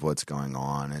clue of what's going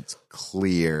on. It's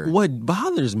clear. What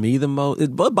bothers me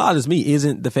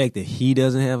isn't the fact that he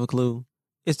doesn't have a clue.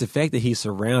 It's the fact that he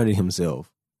surrounded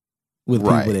himself with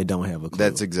people that don't have a clue.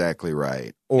 That's exactly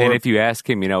right. And if you ask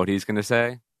him, you know what he's going to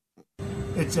say?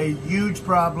 It's a huge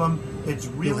problem. It's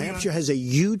really New Hampshire has a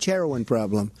huge heroin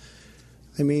problem.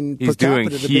 I mean, he's per doing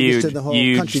capita, the biggest in the whole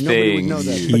country. Nobody would know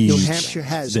that. But New Hampshire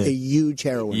has a huge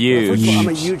heroin problem. I'm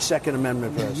a huge Second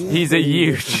Amendment person. He's a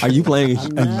huge. Are you playing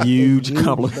a huge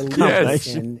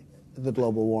compilation? The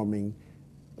global warming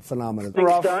phenomenon. Things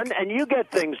done, and you get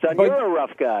things done. But you're a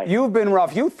rough guy. You've been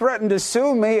rough. You threatened to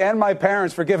sue me and my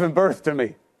parents for giving birth to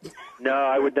me. No,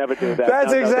 I would never do that.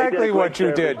 That's exactly what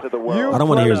you did. I don't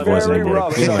want to hear his voice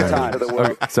anymore.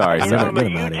 Sorry, I'm a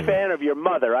huge fan of your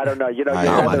mother. I don't know. You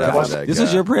know, this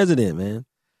is your president, man.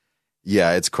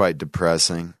 Yeah, it's quite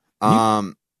depressing.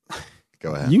 Go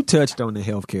ahead. You touched on the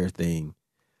healthcare thing,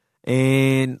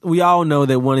 and we all know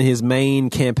that one of his main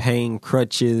campaign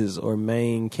crutches or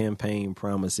main campaign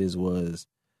promises was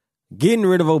getting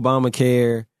rid of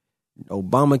Obamacare.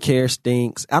 Obamacare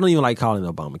stinks. I don't even like calling it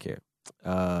Obamacare.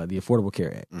 The Affordable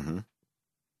Care Act.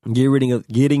 Mm-hmm.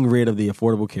 Getting rid of the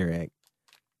Affordable Care Act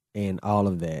and all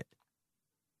of that.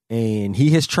 And he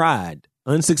has tried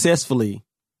unsuccessfully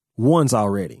once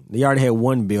already. They already had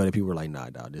one bill that people were like,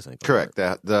 nah, dog, this ain't correct.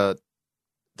 The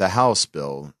House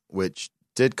bill, which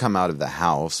did come out of the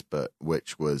House, but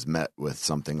which was met with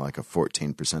something like a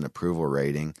 14% approval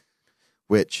rating,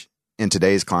 which in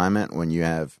today's climate, when you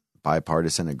have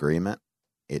bipartisan agreement,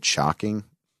 it's shocking.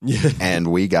 Yeah.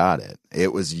 And we got it.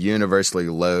 It was universally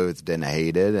loathed and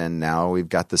hated, and now we've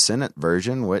got the Senate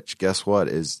version, which, guess what,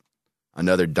 is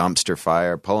another dumpster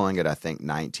fire, polling at, I think,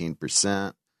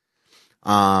 19%.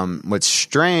 What's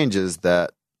strange is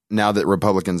that now that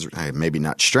Republicans, maybe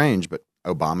not strange, but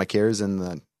Obamacare is in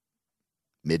the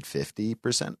mid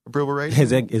 50% approval rate. Is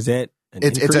that an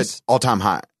increase? It's an all-time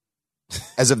high.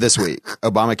 As of this week,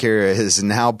 Obamacare is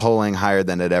now polling higher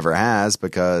than it ever has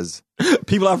because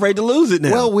people are afraid to lose it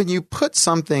now. Well, when you put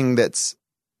something that's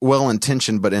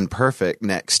well-intentioned but imperfect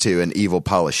next to an evil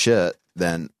pile of shit,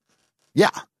 then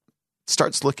yeah, it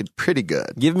starts looking pretty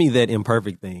good. Give me that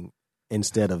imperfect thing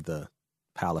instead of the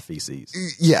pile of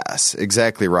feces. Yes,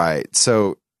 exactly right.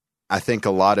 So I think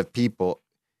a lot of people,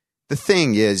 the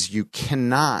thing is, you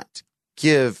cannot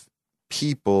give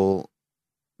people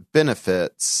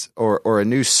benefits or a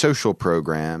new social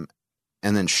program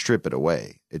and then strip it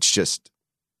away. It's just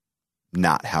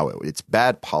not how it's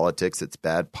bad politics, it's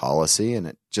bad policy, and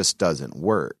it just doesn't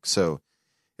work. So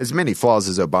as many flaws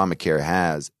as Obamacare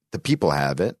has, the people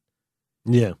have it.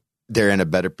 Yeah. They're in a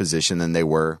better position than they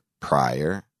were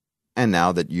prior. And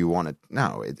now that you want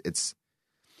to, it's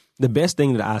the best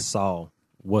thing that I saw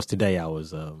was today. I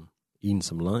was eating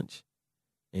some lunch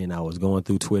and I was going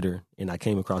through Twitter and I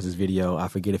came across this video. I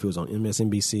forget if it was on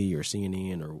MSNBC or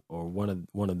CNN or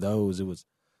one of those. It was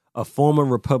a former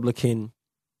Republican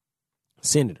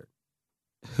senator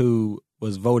who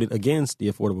was voted against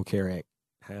the Affordable Care Act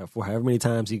for however many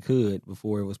times he could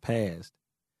before it was passed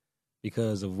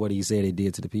because of what he said it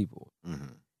did to the people.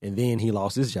 Mm-hmm. And then he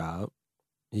lost his job.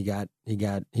 He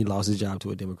lost his job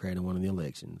to a Democrat in one of the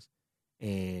elections,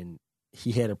 and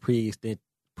he had a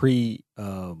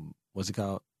what's it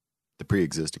called? The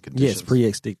pre-existing conditions.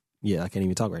 Yes, yeah, I can't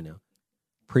even talk right now.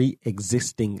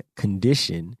 Pre-existing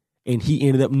condition, and he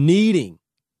ended up needing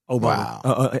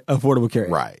Affordable Care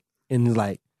Act. Right. And he's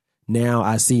like, now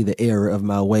I see the error of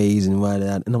my ways and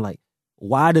whatnot. And I'm like,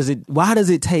 why does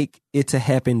it take it to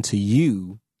happen to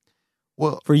you?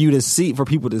 Well, for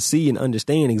people to see and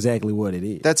understand exactly what it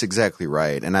is. That's exactly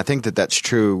right. And I think that that's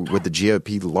true with the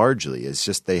GOP largely. It's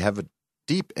just they have a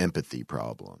deep empathy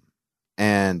problem.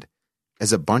 And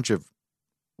as a bunch of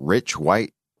rich,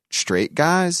 white, straight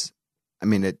guys, I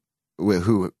mean,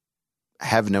 who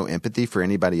have no empathy for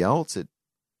anybody else, it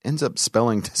ends up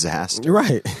spelling disaster.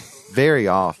 Right. Very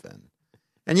often.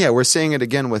 And yeah, we're seeing it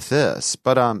again with this.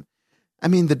 But, I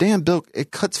mean, the damn bill,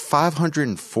 it cuts it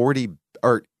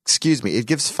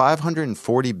gives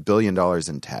 $540 billion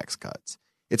in tax cuts.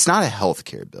 It's not a health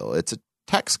care bill. It's a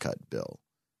tax cut bill.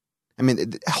 I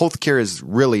mean, health care has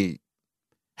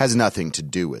nothing to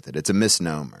do with it. It's a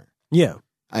misnomer. Yeah.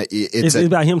 It's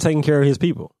about him taking care of his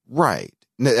people. Right.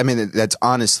 I mean, that's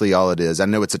honestly all it is. I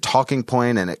know it's a talking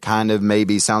point and it kind of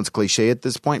maybe sounds cliche at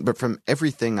this point, but from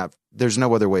everything there's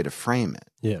no other way to frame it.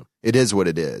 Yeah. It is what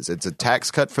it is. It's a tax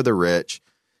cut for the rich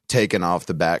taken off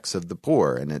the backs of the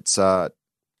poor. And it's,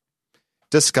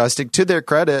 disgusting. To their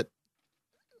credit,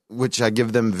 which I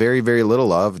give them very, very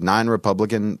little of,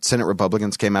 9 Senate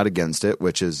Republicans came out against it,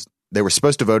 which is they were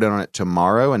supposed to vote on it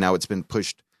tomorrow, and now it's been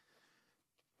pushed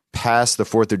past the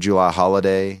 4th of July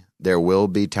holiday. There will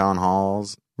be town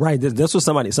halls. Right. That's what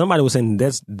somebody was saying.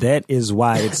 That is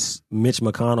why it's Mitch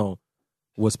McConnell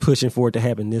was pushing for it to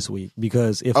happen this week,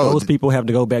 because if those people have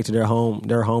to go back to their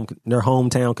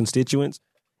hometown constituents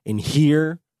and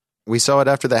hear. We saw it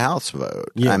after the House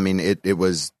vote. Yeah. I mean, it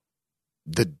was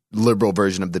the liberal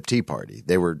version of the Tea Party.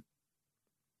 They were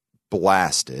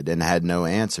blasted and had no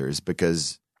answers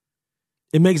because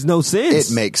it makes no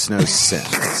sense. It makes no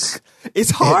sense.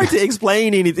 It's hard to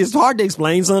explain anything. It's hard to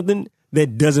explain something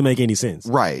that doesn't make any sense.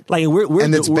 Right. Like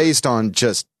it's based on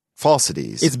just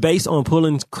falsities. It's based on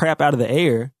pulling crap out of the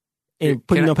air and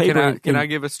putting it on paper. Can I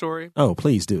give a story? Oh,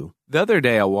 please do. The other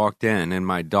day I walked in and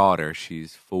my daughter,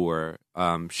 she's 4,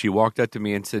 she walked up to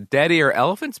me and said, "Daddy, are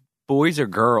elephants boys or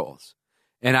girls?"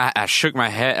 And I shook my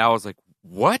head. I was like,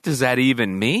 what does that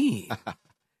even mean?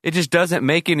 It just doesn't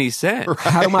make any sense. Right.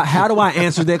 How do I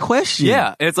answer that question?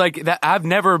 Yeah, it's like that. I've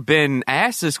never been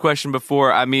asked this question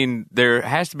before. I mean, there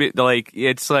has to be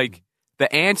it's like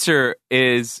the answer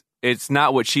is it's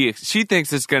not what she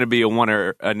thinks it's going to be a one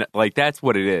or like that's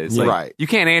what it is. Yeah. Like, right. You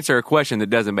can't answer a question that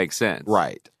doesn't make sense.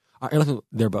 Right.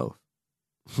 They're both.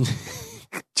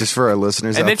 Just for our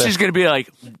listeners, and then she's going to be like,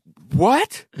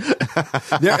 "What?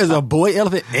 There is a boy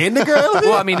elephant and a girl elephant?"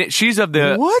 Well, I mean, she's of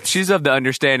the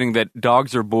understanding that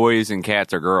dogs are boys and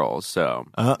cats are girls. So,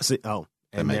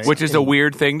 which is a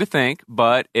weird thing to think,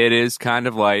 but it is kind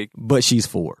of like. But she's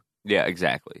 4. Yeah,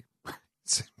 exactly.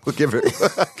 We'll give her.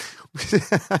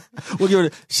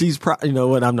 She's probably. You know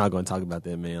what? I'm not going to talk about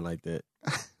that man like that.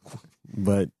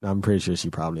 But I'm pretty sure she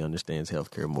probably understands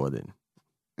healthcare more than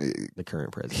the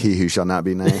current president. He who shall not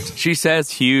be named. She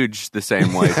says huge the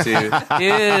same way, too.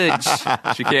 Huge.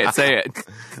 She can't say it.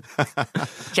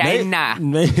 China.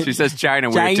 She says China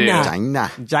weird, too.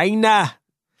 China.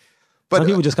 But some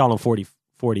people just call them 45.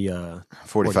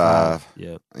 45.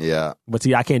 Yeah. Yeah. But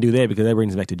see, I can't do that because that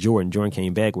brings me back to Jordan. Jordan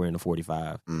came back wearing the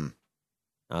 45. So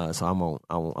I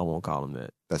won't call him that.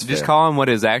 That's just fair. call him what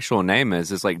his actual name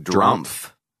is. It's like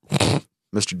Drumpf.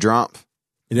 Mr. Drumpf.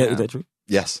 Is that true?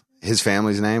 Yes. His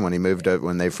family's name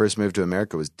when they first moved to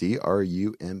America was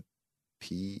Drumpf.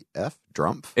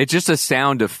 Drumpf. It's just a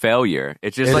sound of failure.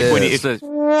 It's just like when it's a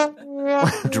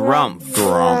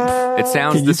Drumpf. It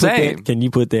sounds the same. Can you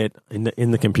put that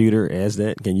in the computer as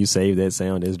that? Can you save that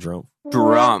sound as Drumpf?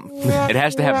 Drumpf. It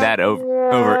has to have that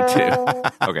over it too.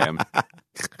 Okay.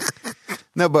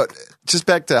 No, but just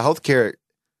back to healthcare.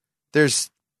 There's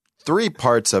 3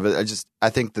 parts of it. I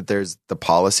think that there's the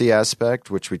policy aspect,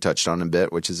 which we touched on a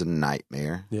bit, which is a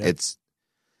nightmare. Yeah.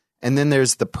 And then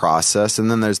there's the process,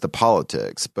 and then there's the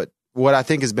politics. But what I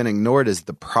think has been ignored is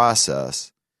the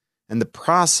process. And the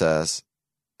process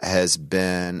has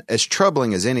been as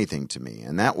troubling as anything to me.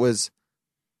 And that was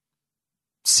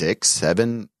 6,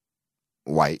 7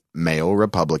 white male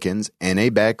Republicans in a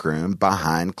back room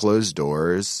behind closed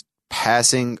doors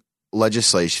passing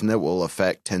legislation that will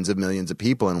affect tens of millions of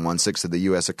people and 1/6 of the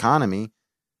U.S. economy,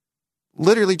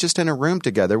 literally just in a room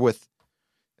together with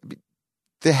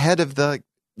the head of the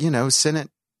Senate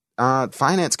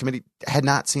Finance Committee had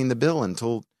not seen the bill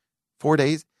until 4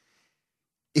 days.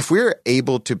 If we're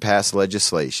able to pass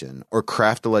legislation or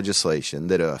craft a legislation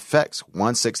that affects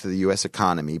 1/6 of the U.S.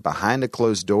 economy behind a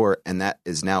closed door, and that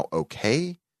is now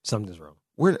okay, something's wrong.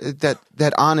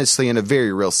 That honestly, in a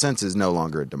very real sense, is no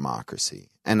longer a democracy.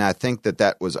 And I think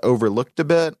that was overlooked a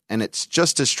bit, and it's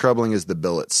just as troubling as the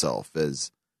bill itself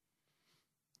is.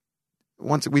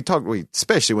 Once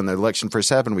especially when the election first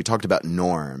happened, we talked about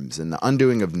norms and the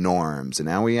undoing of norms, and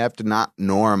now we have to not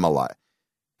normalize.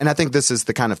 And I think this is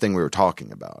the kind of thing we were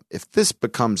talking about. If this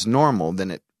becomes normal,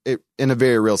 then it in a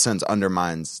very real sense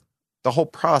undermines the whole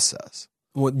process.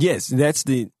 Well, yes,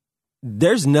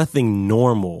 there's nothing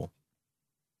normal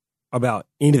about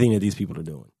anything that these people are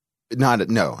doing.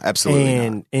 No, absolutely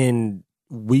not. And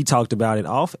we talked about it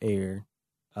off air,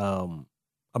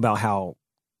 about how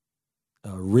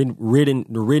the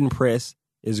written press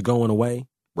is going away.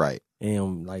 Right.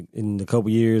 And like in a couple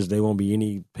years, there won't be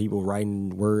any people writing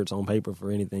words on paper for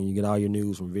anything. You get all your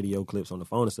news from video clips on the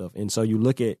phone and stuff. And so you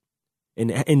look at,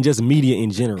 and just media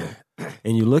in general,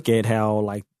 and you look at how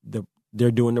like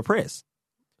they're doing the press.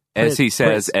 As he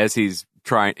says, as he's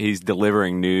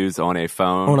delivering news on a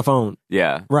phone. On a phone.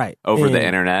 Yeah. Right. Over the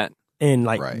internet. And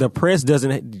like the press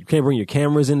you can't bring your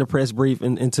cameras in the press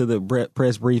into the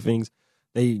press briefings.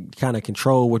 They kind of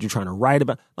control what you're trying to write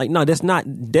about. Like, no, that's not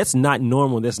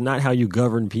normal. That's not how you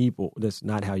govern people. That's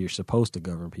not how you're supposed to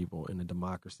govern people in a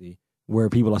democracy where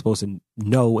people are supposed to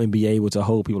know and be able to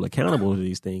hold people accountable to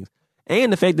these things.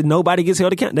 And the fact that nobody gets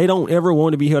held accountable. They don't ever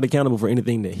want to be held accountable for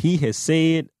anything that he has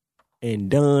said and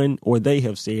done, or they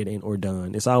have said and or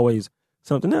done. It's always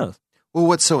something else. Well,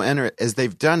 what's so interesting is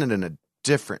they've done it in a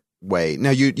different way. Now,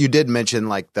 you did mention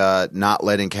like the not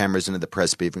letting cameras into the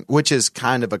press briefing, which is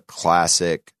kind of a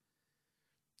classic,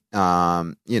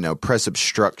 press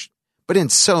obstruction. But in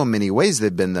so many ways,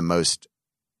 they've been the most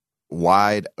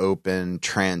wide open,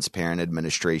 transparent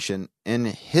administration in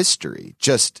history,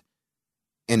 just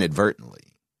inadvertently.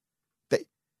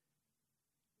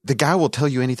 The guy will tell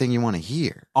you anything you want to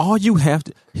hear. All you have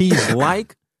to, he's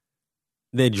like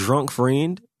that drunk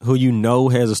friend who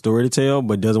has a story to tell,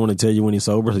 but doesn't want to tell you when he's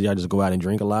sober, so y'all just go out and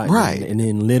drink a lot. Right. And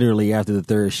then literally after the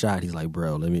third shot, he's like,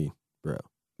 bro.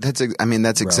 That's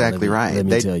exactly right. Let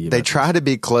me tell you. They try to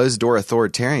be closed door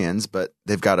authoritarians, but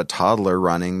they've got a toddler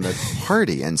running the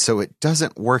party. And so it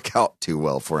doesn't work out too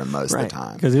well for him most of the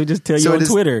time. Because he'll just tell you on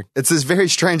Twitter. It's this very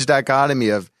strange dichotomy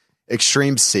of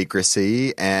extreme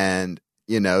secrecy and,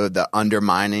 the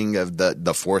undermining of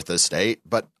the fourth estate,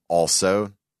 but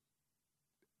also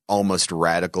almost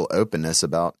radical openness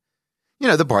about,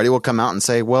 the party will come out and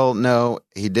say, well, no,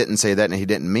 he didn't say that and he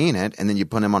didn't mean it. And then you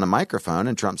put him on a microphone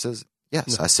and Trump says,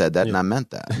 yes, I said that and I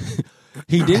meant that.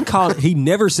 He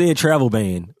never said travel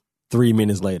ban 3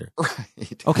 minutes later.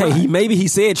 Right. Okay, right. Maybe he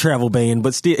said travel ban,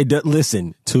 but still, it doesn't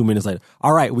listen 2 minutes later.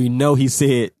 All right, we know he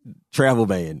said travel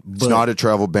ban. But it's not a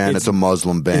travel ban, it's a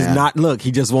Muslim ban. It's not, look,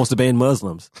 he just wants to ban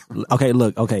Muslims.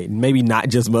 Okay, maybe not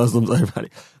just Muslims, everybody.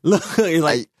 Look,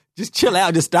 like, just chill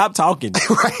out, just stop talking.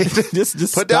 Right. just put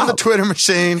stop. down the Twitter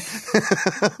machine.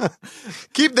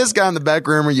 Keep this guy in the back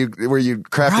room where you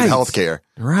crafted healthcare.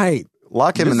 Right.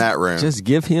 Lock him in that room. Just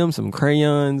give him some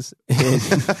crayons and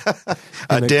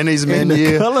a Denny's menu,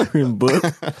 and a coloring book,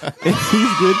 and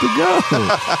he's good to go.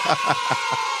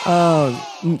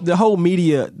 The whole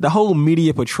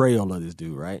media portrayal of this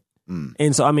dude, right?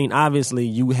 And so, I mean, obviously,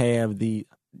 you have the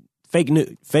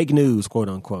fake news, quote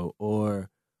unquote, or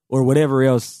whatever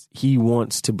else he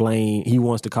wants to blame. He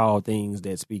wants to call things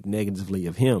that speak negatively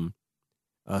of him.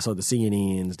 So the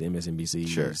CNNs, the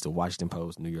MSNBCs, the Washington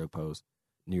Post, New York Post,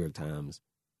 New York Times,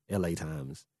 LA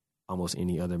Times, almost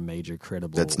any other major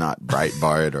credible. That's not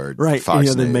Breitbart or right. Fox Any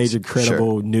other News. major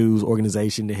credible news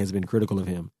organization that has been critical of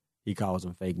him, he calls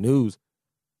them fake news.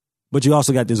 But you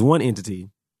also got this one entity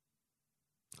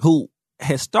who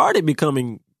has started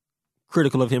becoming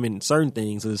critical of him in certain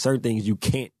things. So there's certain things you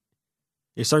can't.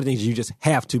 There's certain things you just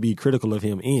have to be critical of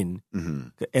him in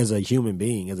as a human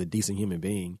being, as a decent human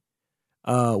being.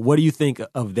 What do you think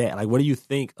of that? Like, what do you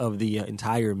think of the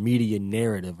entire media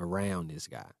narrative around this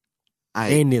guy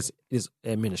and this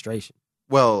administration?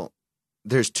 Well,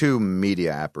 there's two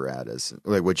media apparatus,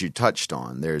 like what you touched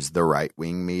on. There's the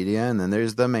right-wing media, and then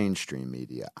there's the mainstream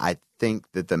media. I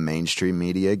think that the mainstream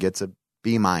media gets a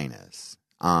B-.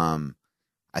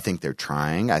 I think they're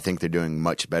trying. I think they're doing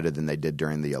much better than they did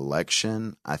during the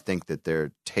election. I think that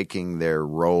they're taking their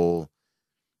role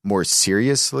more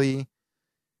seriously.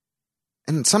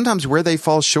 And sometimes where they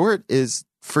fall short is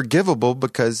forgivable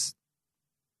because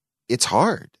it's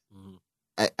hard.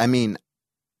 I mean,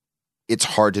 it's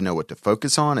hard to know what to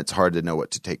focus on. It's hard to know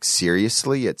what to take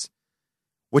seriously.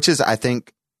 Which is, I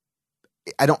think,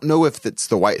 I don't know if it's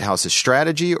the White House's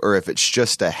strategy or if it's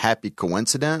just a happy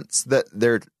coincidence that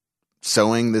they're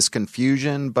sowing this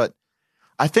confusion. But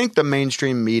I think the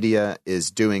mainstream media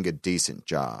is doing a decent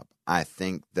job. I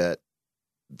think that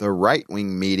the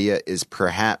right-wing media is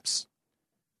perhaps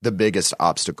the biggest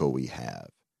obstacle we have.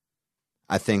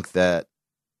 I think that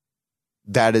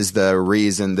is the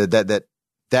reason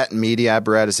that media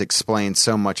apparatus explains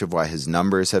so much of why his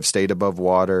numbers have stayed above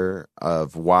water,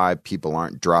 of why people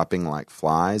aren't dropping like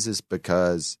flies, is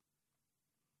because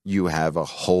you have a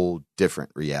whole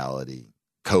different reality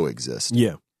coexist.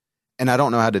 Yeah. And I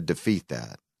don't know how to defeat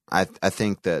that. I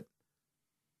think that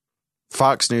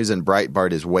Fox News and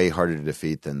Breitbart is way harder to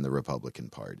defeat than the Republican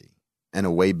Party, and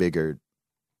a way bigger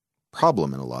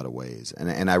problem in a lot of ways.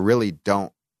 And I really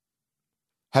don't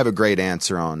have a great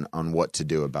answer on what to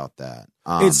do about that.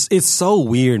 It's so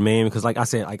weird, man, because like I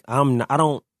said, like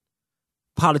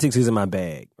politics isn't my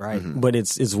bag, right? But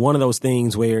it's one of those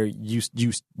things where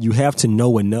you have to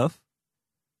know enough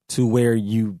to where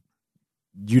you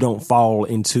don't fall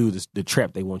into the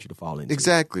trap they want you to fall into.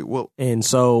 Exactly. Well, and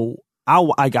so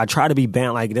I try to be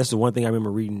balanced. Like, that's the one thing I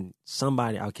remember reading.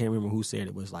 Somebody, I can't remember who said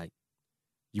it, was like,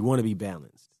 you want to be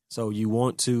balanced. So you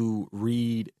want to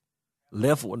read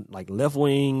left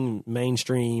wing,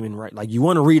 mainstream, and right. Like, you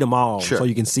want to read them all so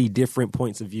you can see different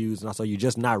points of views, and also you're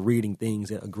just not reading things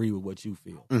that agree with what you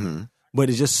feel. But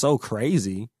it's just so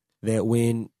crazy that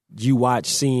when you watch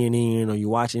CNN or you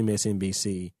watch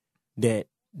MSNBC, that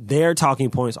their talking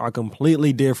points are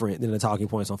completely different than the talking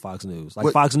points on Fox News.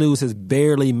 Like, Fox News has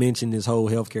barely mentioned this whole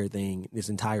healthcare thing this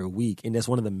entire week, and that's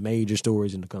one of the major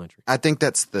stories in the country. I think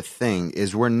that's the thing,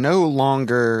 is we're no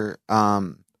longer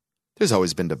there's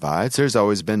always been divides. There's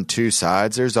always been two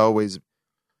sides.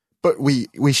 But we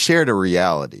shared a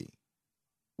reality.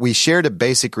 We shared a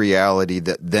basic reality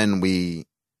that then we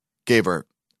gave our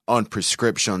own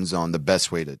prescriptions on the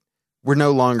best way to. We're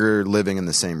no longer living in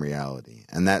the same reality.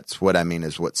 And that's what I mean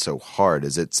is what's so hard,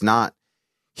 is it's not,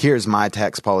 here's my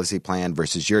tax policy plan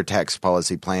versus your tax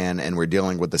policy plan, and we're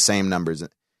dealing with the same numbers.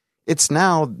 It's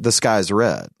now the sky's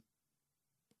red.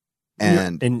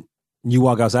 And you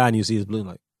walk outside and you see it's blue,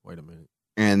 like, wait a minute.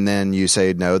 And then you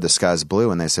say, no, the sky's blue.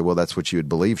 And they say, well, that's what you would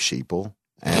believe, sheeple.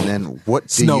 And then what do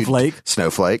Snowflake.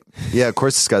 Snowflake. Yeah, of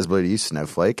course the sky's blue to you,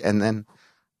 snowflake. And then,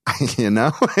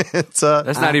 it's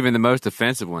that's not even the most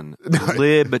offensive one.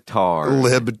 Libtard.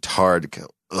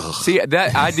 Ugh. See,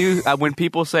 that I do. When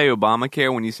people say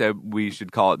Obamacare, when you said we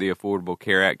should call it the Affordable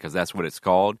Care Act because that's what it's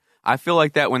called, I feel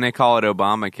like that when they call it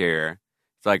Obamacare,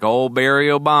 it's like old Barry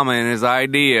Obama and his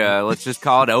idea. Let's just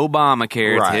call it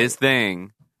Obamacare. It's his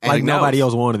thing. Like nobody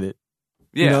else wanted it.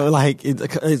 Yeah. You know, like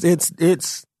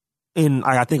it's. And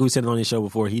I think we said it on this show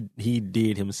before. He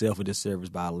did himself a disservice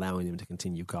by allowing him to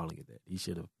continue calling it that. He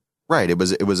should have. Right. It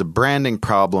was a branding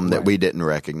problem that we didn't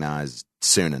recognize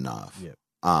soon enough. Yeah.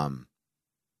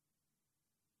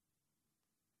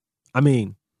 I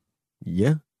mean,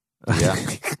 yeah.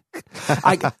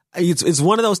 It's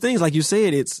one of those things, like you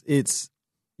said. It's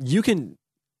you can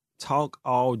talk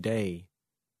all day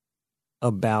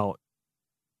about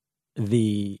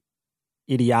the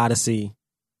idiocy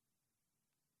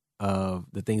of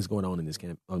the things going on in this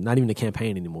not even the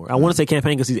campaign anymore. I want to say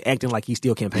campaign because he's acting like he's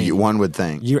still campaigning. One would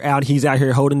think. He's out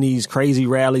here holding these crazy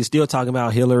rallies, still talking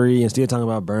about Hillary and still talking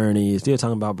about Bernie, and still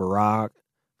talking about Barack,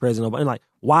 President Obama. And like,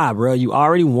 Why, bro? You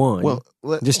already won. Well,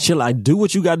 just chill. Do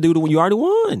what you got to do when you already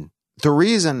won. The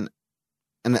reason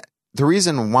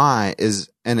why is,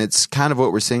 and it's kind of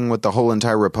what we're seeing with the whole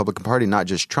entire Republican Party, not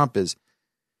just Trump, is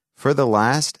for the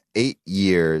last 8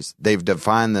 years, they've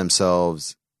defined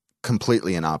themselves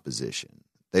completely in opposition.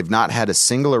 They've not had a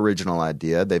single original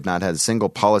idea. They've not had a single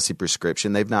policy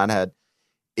prescription.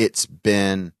 It's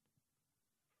been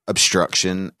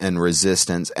obstruction and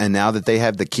resistance. And now that they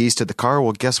have the keys to the car,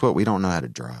 well, guess what? We don't know how to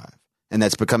drive. And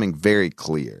that's becoming very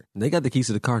clear. They got the keys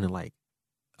to the car and they're like,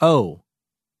 oh,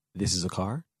 this is a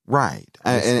car? Right.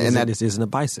 This isn't a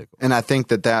bicycle. And I think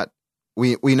that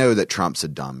we know that Trump's a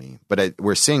dummy, but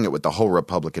we're seeing it with the whole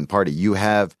Republican Party. You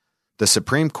have the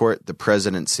Supreme Court, the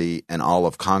presidency, and all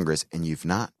of Congress, and you've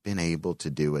not been able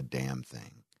to do a damn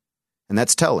thing. And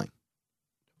that's telling.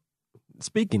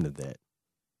 Speaking of that,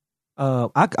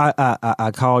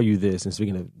 I call you this, and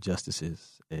speaking of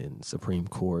justices and Supreme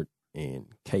Court and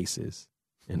cases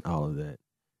and all of that,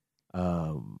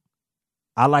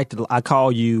 I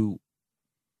call you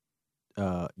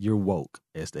you're woke,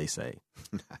 as they say,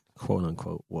 quote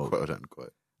unquote woke, quote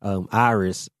unquote.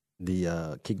 Iris, the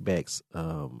Kickbacks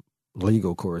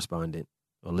legal correspondent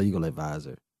or legal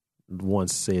advisor,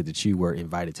 once said that you were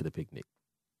invited to the picnic.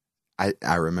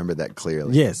 I remember that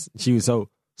clearly. Yes, she was.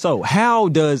 So how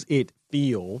does it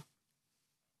feel,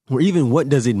 or even what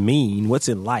does it mean? What's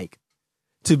it like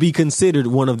to be considered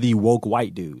one of the woke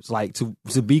white dudes? Like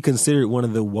to be considered one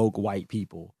of the woke white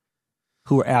people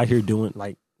who are out here doing,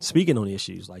 like, speaking on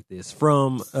issues like this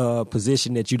from a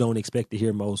position that you don't expect to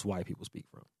hear most white people speak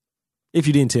from. If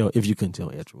you couldn't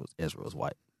tell Ezra was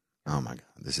white. Oh my God,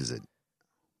 this is it.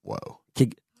 Whoa.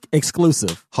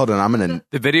 Exclusive. Hold on,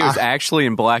 the video is actually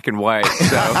in black and white,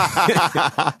 so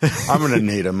I'm gonna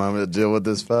need a moment to deal with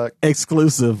this fuck.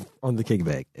 Exclusive on the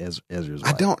Kickback. Ezra's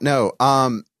white. I don't know.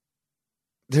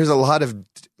 There's a lot of,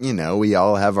 we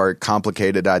all have our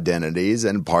complicated identities,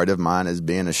 and part of mine is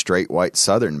being a straight white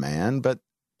Southern man, but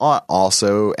I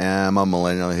also am a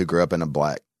millennial who grew up in a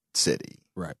black city.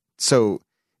 Right. So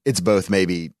it's both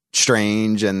maybe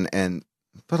strange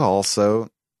but also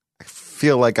I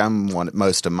feel like I'm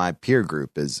most of my peer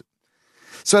group is.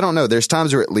 So I don't know. There's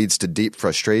times where it leads to deep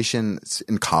frustration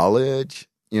in college,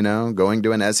 going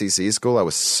to an SEC school. I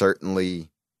was certainly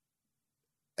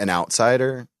an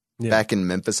outsider. Yeah. Back in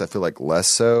Memphis, I feel like less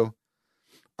so.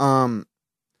 But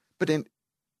in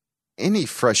any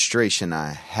frustration I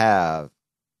have,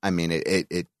 I mean,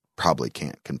 it probably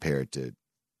can't compare to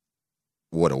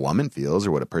what a woman feels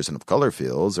or what a person of color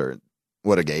feels or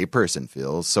what a gay person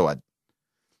feels. So I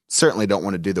certainly don't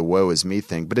want to do the woe is me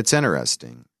thing, but it's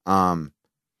interesting. But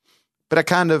I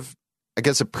kind of, I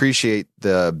guess, appreciate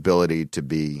the ability to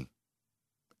be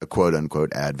a quote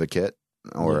unquote advocate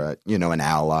or, an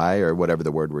ally or whatever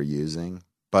the word we're using.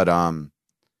 But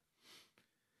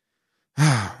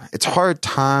it's hard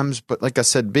times. But like I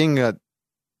said, being God,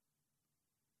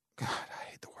 I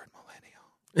hate the word millennial.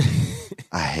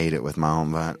 I hate it with my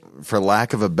own mind. For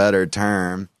lack of a better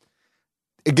term,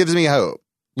 it gives me hope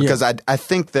because I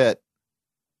think that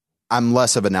I'm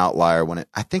less of an outlier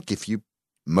I think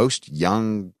most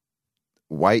young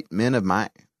white men of my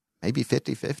maybe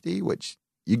 50-50, which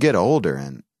you get older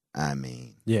and I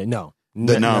mean, the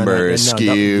numbers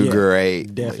skew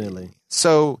great. Definitely.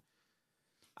 So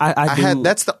I had,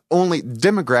 that's the only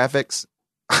demographics.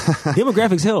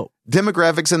 Demographics help.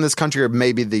 Demographics in this country are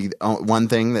maybe the one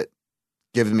thing that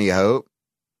gives me hope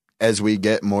as we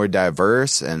get more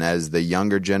diverse and as the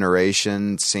younger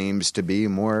generation seems to be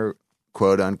more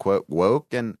quote unquote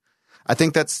woke. And I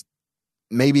think that's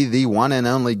maybe the one and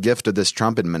only gift of this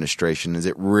Trump administration is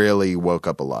it really woke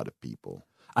up a lot of people.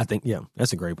 I think,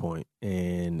 that's a great point.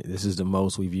 And this is the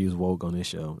most we've used woke on this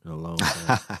show in a long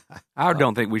time. I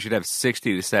don't think we should have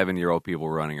 60 to 7-year-old people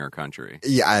running our country.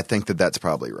 Yeah, I think that's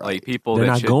probably right. Like people They're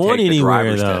that not should going take anywhere,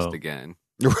 the driver's though. test again.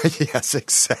 Yes,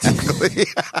 exactly.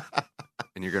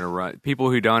 And you're going to run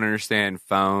people who don't understand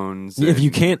phones. If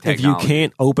you can't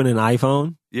open an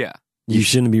iPhone, you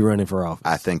shouldn't be running for office.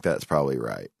 I think that's probably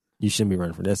right. You shouldn't be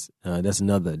running for that's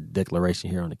another declaration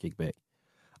here on the Kickback.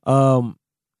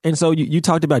 And so you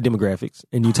talked about demographics,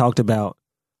 and you talked about,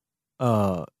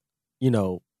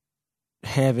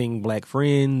 having black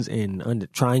friends and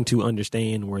trying to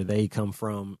understand where they come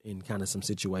from in kind of some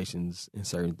situations and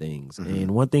certain things. Mm-hmm.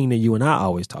 And one thing that you and I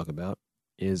always talk about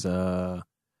is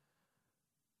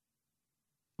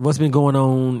what's been going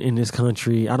on in this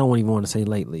country. I don't even want to say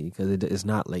lately because it's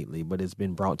not lately, but it's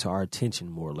been brought to our attention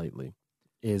more lately.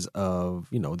 Is of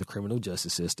the criminal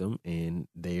justice system and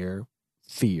their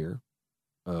fear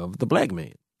of the black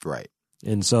man. Right.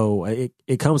 And so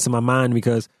it comes to my mind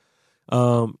because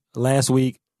last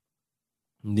week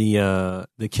the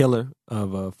killer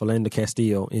of Philando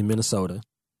Castillo in Minnesota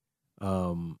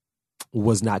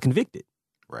was not convicted.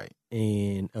 Right.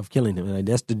 And of killing him. And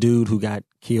that's the dude who got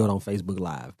killed on Facebook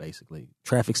Live, basically.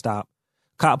 Traffic stop.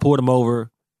 Cop pulled him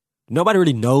over. Nobody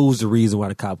really knows the reason why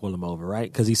the cop pulled him over,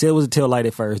 right? Because he said it was a tail light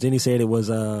at first. Then he said it was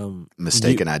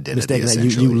mistaken identity.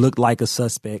 You looked like a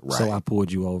suspect, right. So I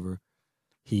pulled you over.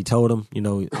 He told him,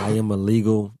 I am a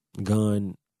legal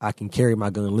gun. I can carry my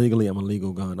gun legally. I'm a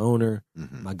legal gun owner.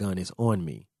 Mm-hmm. My gun is on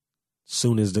me.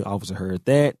 Soon as the officer heard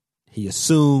that, he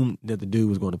assumed that the dude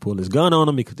was going to pull his gun on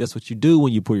him because that's what you do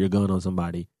when you pull your gun on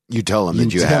somebody. You tell them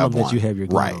that you have one. That you have your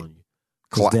gun right. on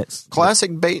you. That's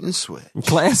classic bait and switch.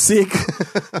 Classic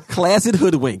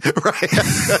hoodwink. Right.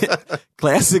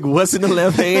 Classic. What's in the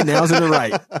left hand? Now it's in the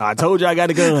right. I told you I got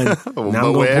a gun. Now I'm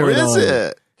going to where is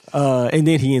it? And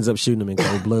then he ends up shooting him in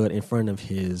cold blood in front of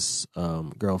his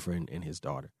girlfriend and his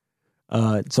daughter.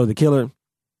 So the killer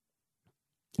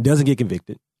doesn't get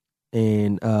convicted,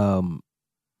 and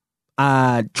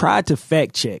I tried to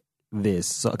fact check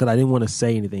this because I didn't want to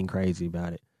say anything crazy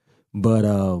about it. But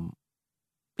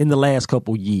in the last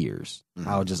couple years, mm-hmm.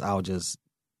 I'll just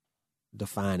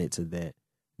define it to that.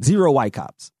 0 white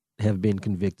cops have been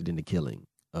convicted in the killing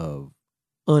of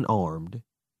unarmed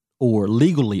or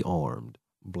legally armed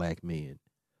black men.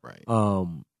 Right.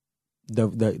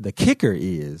 The kicker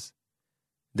is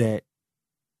that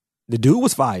the dude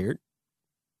was fired.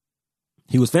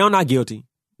 He was found not guilty,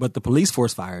 but the police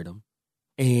force fired him.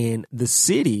 And the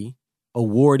city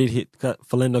awarded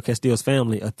Philando Castillo's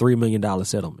family a $3 million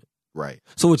settlement. Right.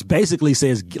 So which basically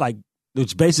says,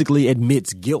 which basically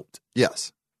admits guilt.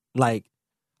 Yes. Like,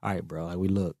 all right, bro, we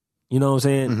look. You know what I'm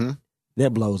saying? Mm-hmm.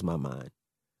 That blows my mind.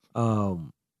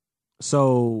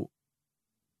 So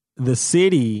the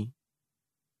city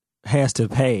has to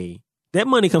pay. That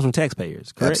money comes from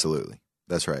taxpayers, correct? Absolutely.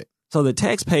 That's right. So the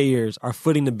taxpayers are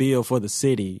footing the bill for the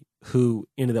city who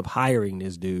ended up hiring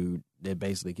this dude that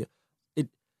basically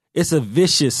it's a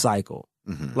vicious cycle.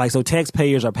 Mm-hmm. So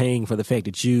taxpayers are paying for the fact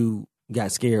that you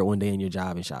got scared one day in your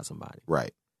job and shot somebody.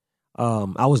 Right.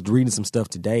 I was reading some stuff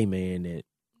today, man,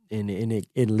 and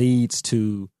it leads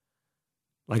to,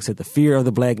 like I said, the fear of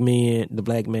the black man,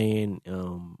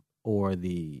 or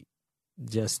the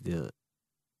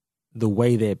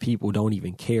way that people don't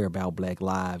even care about black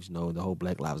lives, the whole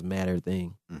Black Lives Matter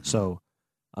thing. Mm-hmm. So,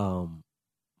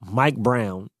 Mike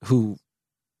Brown, who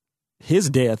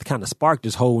his death kind of sparked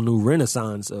this whole new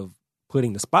renaissance of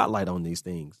putting the spotlight on these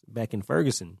things. Back in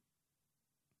Ferguson,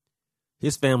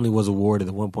 his family was awarded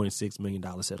a $1.6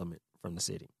 million settlement from the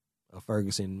city of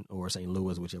Ferguson or St.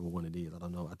 Louis, whichever one it is. I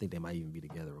don't know. I think they might even be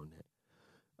together on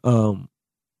that.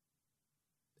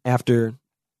 After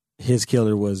his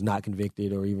killer was not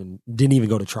convicted or didn't even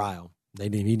go to trial. He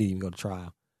didn't even go to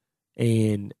trial.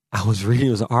 And I was reading,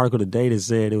 it was an article today that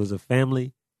said it was a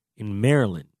family in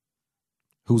Maryland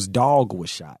whose dog was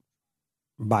shot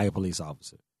by a police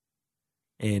officer.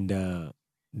 And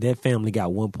that family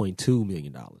got $1.2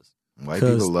 million. White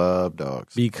people love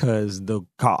dogs. Because the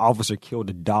officer killed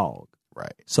a dog.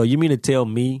 Right. So you mean to tell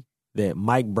me that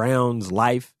Mike Brown's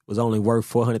life was only worth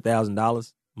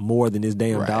 $400,000 more than his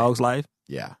damn dog's life?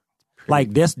 Yeah.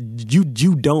 That's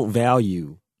you don't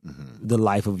value the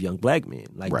life of young black men.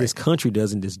 This country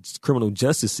doesn't, this criminal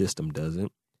justice system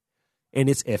doesn't. And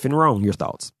it's effing wrong. Your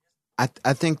thoughts?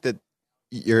 I think that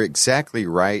you're exactly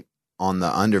right on the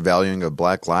undervaluing of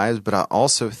black lives, but I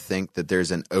also think that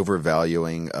there's an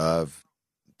overvaluing of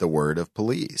the word of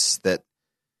police. That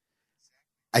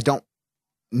I don't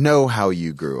know how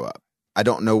you grew up. I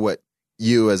don't know what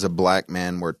you as a black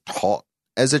man were taught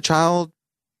as a child,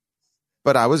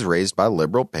 but I was raised by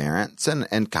liberal parents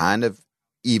and kind of,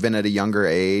 even at a younger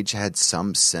age, had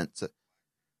some sense of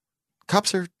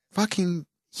cops are fucking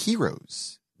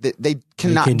heroes. They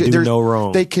cannot do no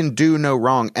wrong. They can do no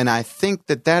wrong. And I think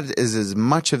that is as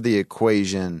much of the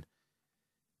equation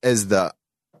as the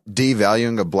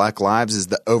devaluing of black lives is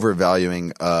the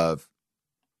overvaluing of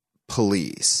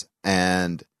police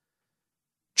and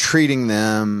treating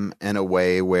them in a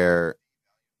way where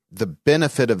the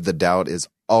benefit of the doubt is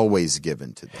always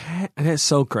given to them. That's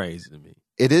so crazy to me.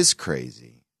 It is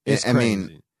crazy. I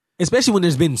mean, especially when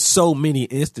there's been so many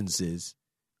instances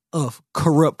of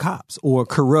corrupt cops or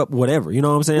corrupt whatever. You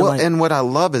know what I'm saying? Well, and what I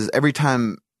love is every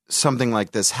time something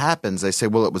like this happens, they say,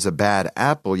 well, it was a bad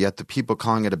apple, yet the people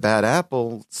calling it a bad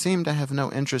apple seem to have no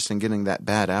interest in getting that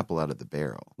bad apple out of the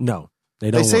barrel. No,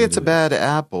 they don't. They say it's a bad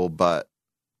apple, but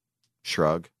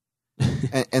shrug.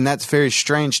 and that's very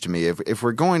strange to me. If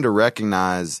we're going to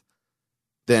recognize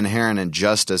the inherent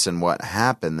injustice in what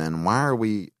happened, then why are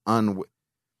we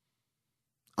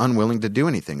unwilling to do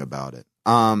anything about it?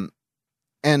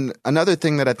 And another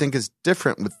thing that I think is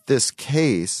different with this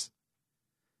case,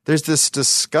 there's this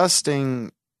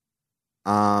disgusting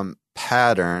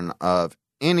pattern of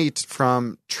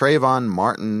from Trayvon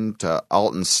Martin to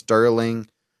Alton Sterling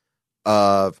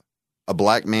of a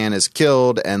black man is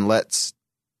killed and let's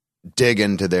dig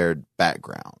into their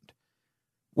background.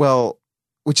 Well,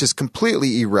 which is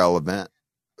completely irrelevant,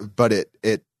 but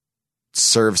it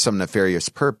serves some nefarious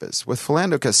purpose. With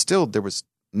Philando Castile, there was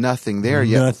nothing there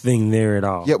yet. Nothing there at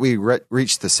all. Yet we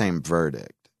reached the same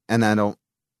verdict. And I don't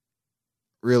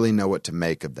really know what to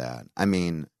make of that. I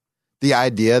mean, the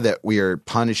idea that we are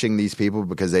punishing these people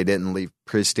because they didn't lead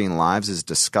pristine lives is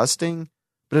disgusting,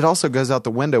 but it also goes out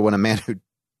the window when a man who,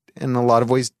 in a lot of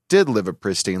ways, did live a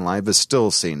pristine life is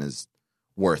still seen as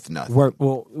worth nothing.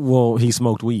 Well, he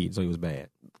smoked weed, so he was bad.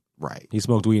 Right. He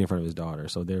smoked weed in front of his daughter,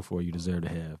 so therefore you deserve to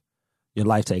have your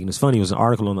life taken. It's funny, it was an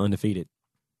article on the Undefeated,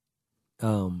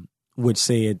 which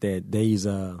said that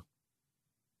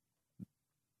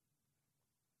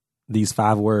these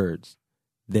 5 words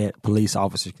that police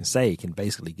officers can say can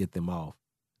basically get them off.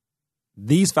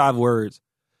 These 5 words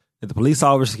that the police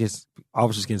officers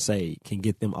can say can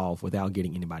get them off without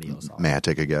getting anybody else off. May I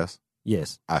take a guess?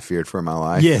 Yes. I feared for my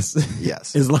life. Yes.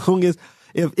 Yes. As long as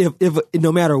if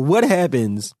no matter what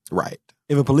happens, right.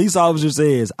 If a police officer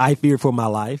says, I feared for my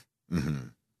life. Mm-hmm.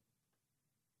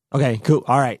 Okay, cool.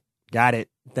 All right. Got it.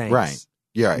 Thanks. Right.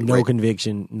 Yeah. Right. No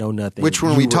conviction, no nothing. Which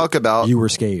when we talk about, you were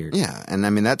scared. Yeah. And I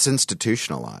mean, that's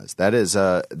institutionalized. That is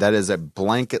a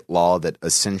blanket law that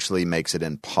essentially makes it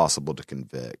impossible to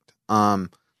convict.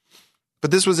 But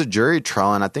this was a jury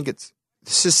trial. And I think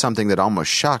this is something that almost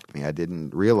shocked me. I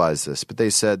didn't realize this, but they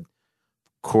said,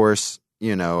 of course,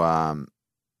 the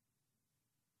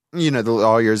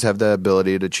lawyers have the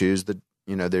ability to choose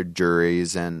their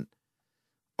juries, and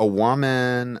a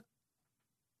woman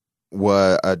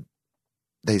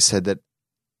they said that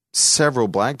several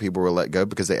black people were let go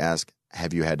because they asked,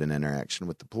 have you had an interaction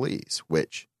with the police?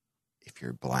 Which, if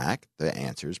you're black, the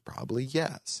answer is probably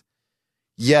yes.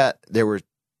 Yet there were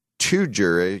two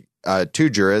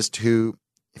jurists who,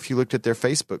 if you looked at their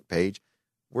Facebook page,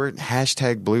 were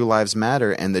hashtag Blue Lives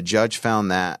Matter, and the judge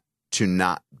found that to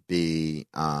not be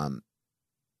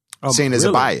seen as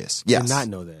a bias. Yes. I did not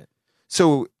know that.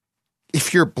 So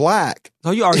if you're black,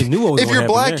 you already knew what was if you're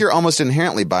black, there. you're almost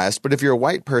inherently biased. But if you're a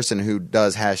white person who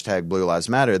does hashtag Blue Lives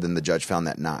Matter, then the judge found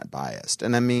that not biased.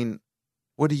 And I mean,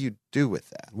 what do you do with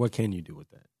that? What can you do with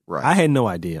that? Right. I had no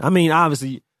idea. I mean,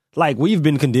 obviously, like, we've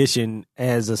been conditioned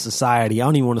as a society. I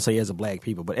don't even want to say as a black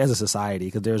people, but as a society,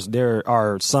 because there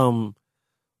are some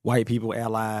white people,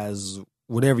 allies,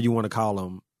 whatever you want to call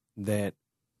them, that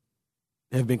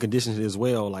have been conditioned as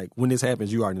well. Like, when this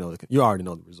happens, you already know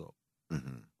the result.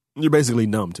 Mm-hmm. You're basically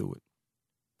numb to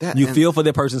it. You feel for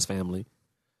that person's family,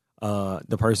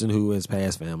 the person who has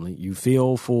passed family. You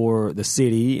feel for the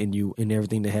city and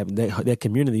everything that happened, that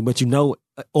community. But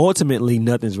ultimately,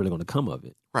 nothing's really going to come of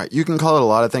it. Right. You can call it a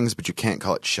lot of things, but you can't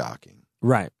call it shocking.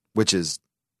 Right. Which is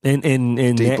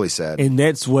and deeply sad. And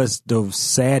that's what's the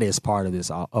saddest part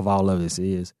of all of this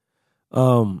is.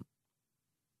 And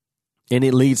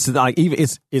it leads to, like, even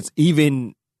it's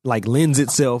even like lends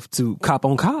itself to cop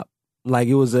on cop. Like,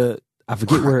 it was I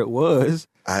forget where it was.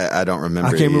 I don't remember.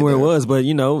 I can't remember where it was, but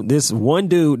this one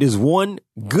dude, this one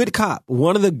good cop,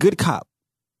 one of the good cops,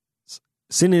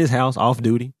 sitting in his house off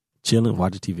duty, chilling,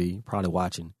 watching TV, probably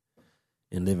watching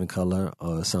In Living Color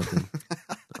or something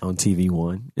on TV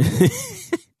One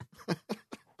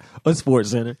or Sports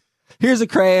Center. Here's a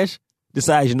crash.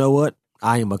 Decides, you know what?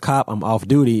 I am a cop. I'm off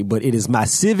duty, but it is my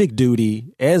civic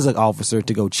duty as an officer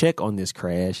to go check on this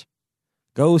crash.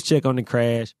 Goes check on the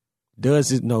crash. Does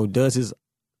his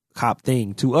cop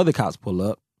thing. 2 other cops pull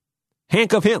up,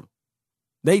 handcuff him.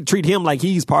 They treat him like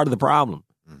he's part of the problem.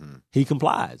 Mm-hmm. He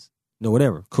complies.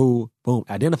 Whatever. Cool. Boom.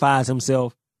 Identifies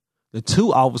himself. The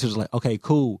 2 officers are like, okay,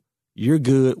 cool. You're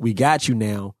good. We got you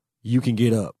now. You can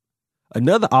get up.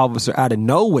 Another officer out of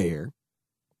nowhere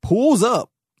pulls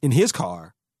up in his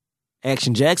car.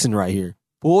 Action Jackson right here.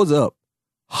 Pulls up.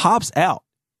 Hops out.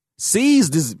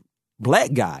 Sees this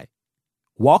black guy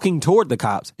walking toward the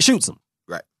cops. Shoots him.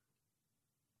 Right.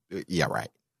 Yeah, right.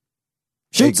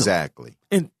 Shoots exactly. him.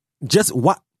 And just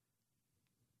what?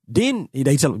 Then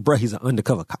they tell him, bro, he's an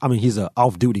undercover cop. I mean, he's an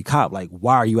off-duty cop. Like,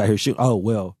 why are you out here shooting? Oh,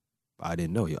 well, I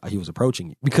didn't know he was approaching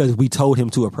you. Because we told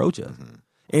him to approach us. Mm-hmm.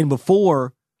 And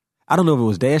before, I don't know if it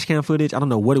was dash cam footage. I don't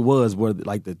know what it was where,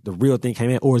 like, the real thing came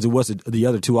in. Or it was the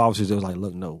other 2 officers that was like,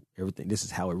 look, no, everything, this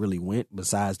is how it really went.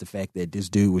 Besides the fact that this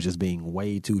dude was just being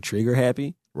way too trigger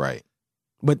happy. Right.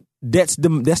 But that's the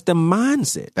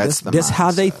mindset. That's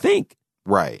how they think.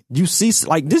 Right. You see,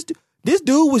 like, This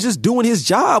dude was just doing his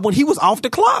job when he was off the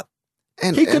clock.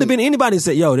 And he could have been anybody that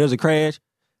said, yo, there's a crash.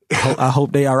 I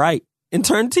hope they all right. And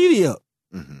turn the TV up.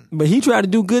 Mm-hmm. But he tried to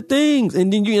do good things,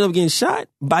 and then you end up getting shot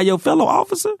by your fellow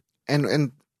officer.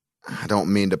 And I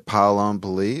don't mean to pile on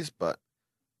police, but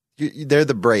they're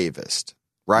the bravest,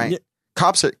 right? Yeah.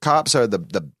 Cops are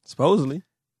the supposedly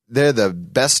they're the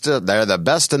best. They're the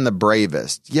best and the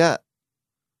bravest. Yet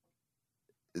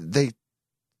they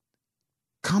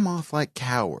come off like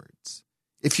cowards.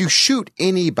 If you shoot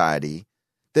anybody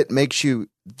that makes you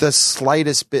the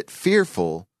slightest bit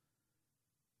fearful,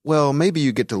 well, maybe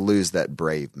you get to lose that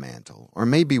brave mantle, or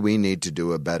maybe we need to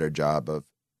do a better job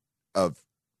of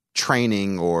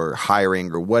training or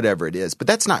hiring or whatever it is. But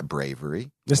that's not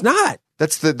bravery. It's not.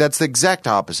 That's the exact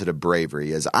opposite of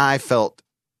bravery. Is I felt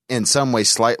in some way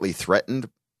slightly threatened,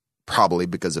 probably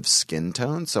because of skin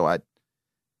tone. So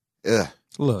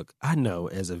look, I know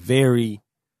as a very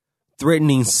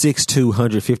threatening 6'2",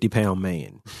 150-pound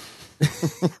man.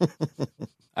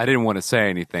 I didn't want to say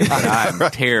anything, but I'm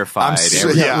terrified.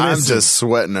 I'm just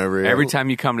sweating over here. Every time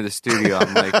you come to the studio,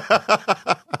 I'm like,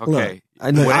 okay,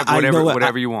 look,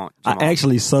 whatever you want. I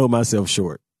actually sold myself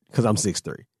short because I'm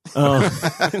 6'3".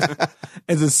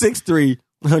 As a 6'3",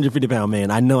 150-pound man,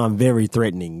 I know I'm very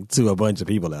threatening to a bunch of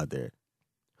people out there.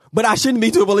 But I shouldn't be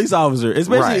to a police officer,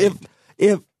 especially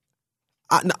if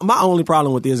my only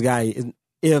problem with this guy is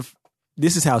if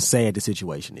this is how sad the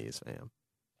situation is, fam.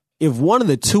 If one of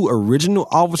the two original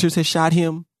officers had shot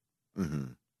him,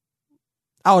 mm-hmm.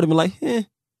 I would have been like,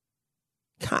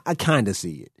 I kind of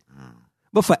see it.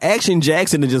 But for Action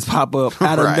Jackson to just pop up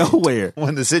out of nowhere.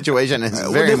 When the situation is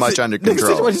very much under control. The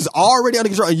situation is already under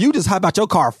control, and you just hop out your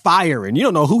car firing. You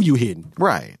don't know who you hitting.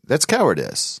 Right. That's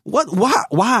cowardice. What?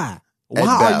 Why?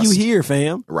 Why are you here,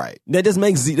 fam? Right.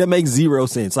 That makes zero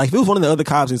sense. Like if it was one of the other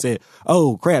cops and said,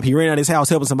 oh, crap, he ran out of his house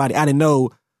helping somebody, I didn't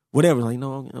know. Whatever, like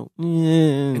no.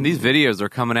 And these videos are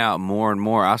coming out more and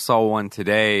more. I saw one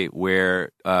today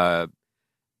where a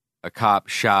cop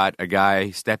shot a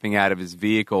guy stepping out of his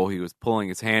vehicle. He was pulling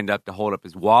his hand up to hold up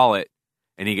his wallet,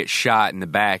 and he gets shot in the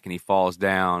back, and he falls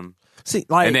down. See,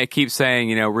 like, and they keep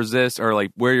saying, resist or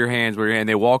like, where are your hands?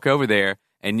 They walk over there,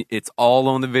 and it's all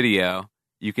on the video.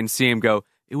 You can see him go,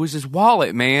 it was his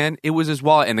wallet, man. It was his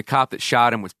wallet. And the cop that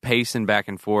shot him was pacing back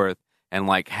and forth. And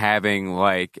like having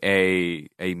like a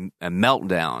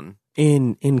meltdown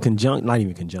in conjunction, not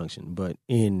even conjunction, but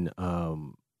in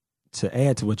to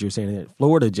add to what you're saying, that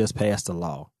Florida just passed a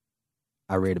law.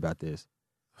 I read about this.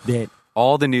 That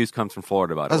all the news comes from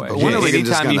Florida, by the way. When are we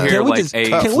anytime you hear like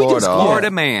a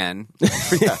Florida man,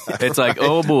 it's like,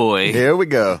 oh boy, here we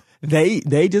go.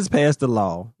 They just passed a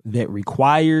law that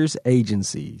requires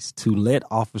agencies to let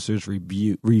officers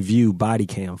review body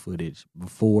cam footage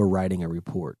before writing a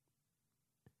report.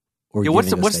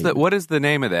 What is the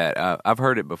name of that? I've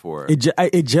heard it before.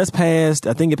 It just passed.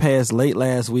 I think it passed late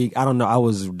last week. I don't know. I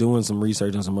was doing some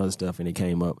research on some other stuff and it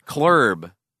came up.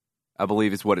 CLRB, I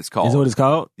believe is what it's called. Is what it's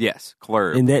called? Yes,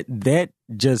 CLRB. And that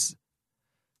just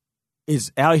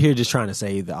is out here just trying to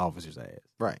save the officer's ass.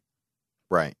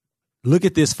 Right. Look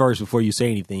at this first before you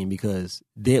say anything, because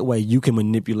that way you can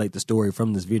manipulate the story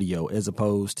from this video as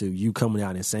opposed to you coming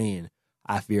out and saying,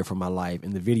 I fear for my life,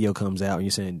 and the video comes out and you're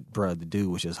saying, bro, the dude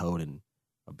was just holding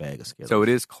a bag of Skittles. So it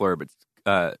is CLRB.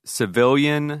 It's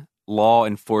Civilian Law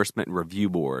Enforcement Review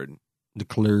Board. The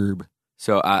CLRB.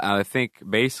 So I think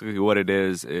basically what it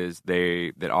is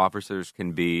that officers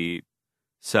can be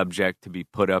subject to be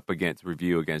put up against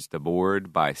review against the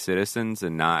board by citizens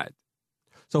and not.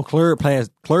 So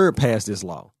CLRB passed this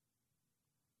law.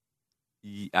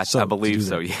 I believe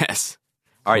so, yes.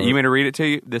 All right, you want me to read it to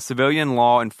you? The Civilian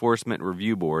Law Enforcement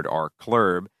Review Board, or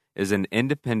CLRB, is an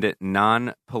independent,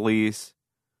 non-police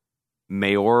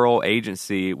mayoral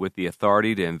agency with the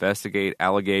authority to investigate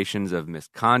allegations of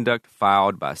misconduct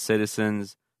filed by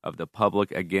citizens of the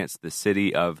public against the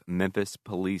city of Memphis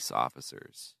police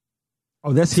officers.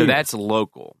 Oh, that's here. So that's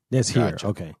local. That's here. Gotcha.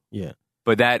 Okay, yeah.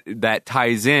 But that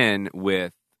ties in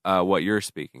with what you're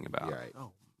speaking about. Right.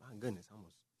 Oh, my goodness. I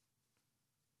almost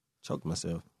choked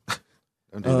myself.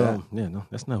 Don't do that. Yeah, no,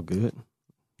 that's not good.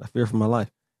 I fear for my life.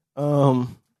 But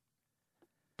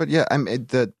yeah, I mean,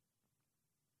 the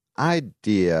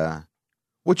idea,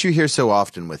 what you hear so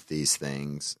often with these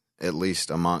things, at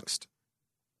least amongst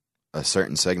a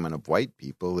certain segment of white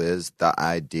people, is the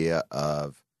idea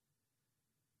of,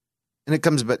 and it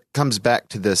comes back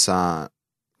to this kind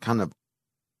of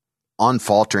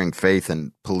unfaltering faith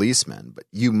in policemen, but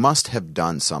you must have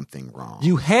done something wrong.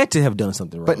 You had to have done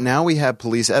something wrong. But now we have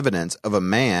police evidence of a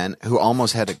man who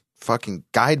almost had a fucking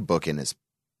guidebook in his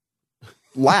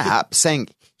lap saying,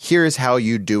 here's how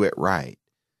you do it right.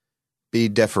 be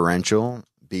deferential,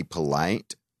 be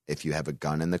polite. If you have a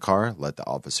gun in the car, let the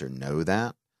officer know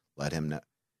that. Let him know.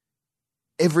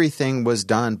 Everything was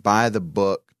done by the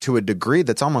book to a degree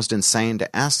that's almost insane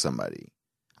to ask somebody.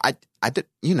 I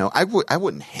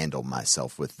wouldn't handle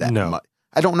myself with that much.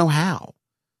 I don't know how.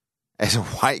 As a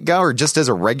white guy or just as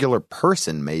a regular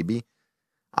person, maybe.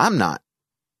 I'm not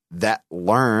that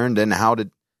learned in how to.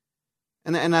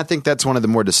 And I think that's one of the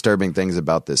more disturbing things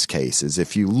about this case is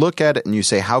if you look at it and you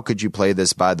say, how could you play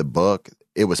this by the book?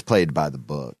 It was played by the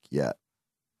book. Yet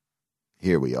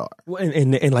here we are. Well,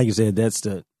 and like you said,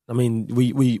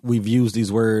 we've used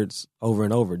these words over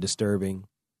and over: disturbing,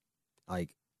 like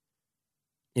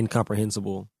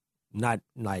incomprehensible, not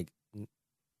like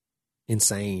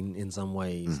insane in some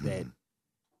ways. Mm-hmm. That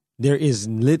there is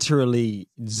literally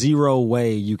zero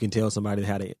way you can tell somebody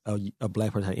how to a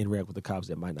black person how to interact with the cops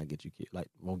that might not get you killed, like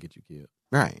won't get you killed.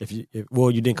 Right. If you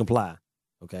didn't comply,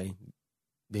 okay,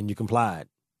 then you complied,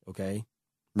 okay,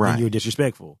 right. Then you were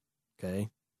disrespectful, okay,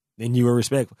 then you were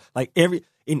respectful. Like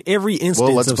in every instance.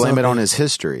 Well, let's blame it on his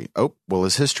history. Oh, well,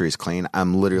 his history is clean.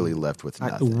 I'm literally left with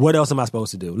nothing. What else am I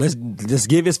supposed to do? Let's just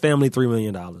give his family $3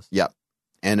 million. Yep.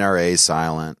 NRA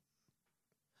silent.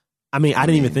 I didn't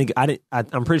even think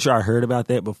I'm pretty sure I heard about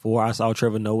that before I saw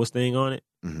Trevor Noah's thing on it.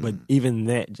 Mm-hmm. But even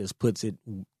that just puts it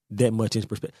that much in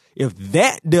perspective. If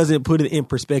that doesn't put it in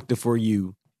perspective for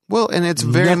you, well, and it's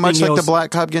very much like the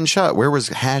black cop getting shot. Where was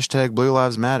hashtag Blue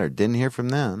Lives Matter? Didn't hear from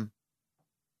them.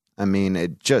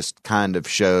 It just kind of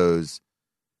shows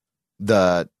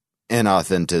the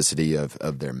inauthenticity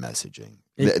of their messaging.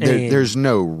 There's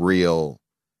no real.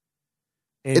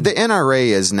 The NRA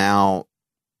is now.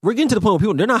 We're getting to the point where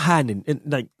people they're not hiding it.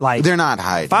 Like they're not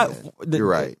hiding. You're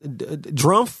right.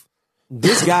 Drumpf,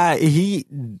 this guy, he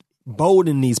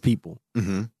boldened these people,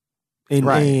 mm-hmm.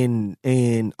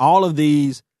 and all of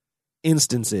these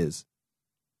instances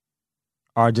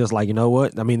are just like, you know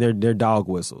what? They're dog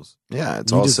whistles. Yeah,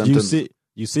 it's all symptoms.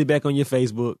 You sit back on your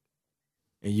Facebook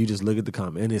and you just look at the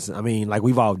comment. And it's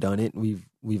we've all done it.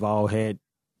 We've all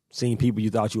seen people you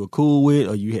thought you were cool with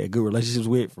or you had good relationships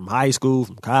with from high school,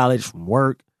 from college, from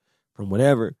work, from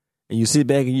whatever. And you sit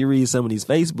back and you read some of these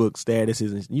Facebook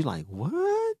statuses and you're like,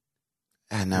 what?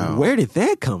 I know. Where did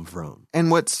that come from? And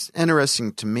what's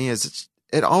interesting to me is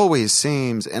it always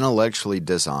seems intellectually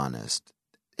dishonest.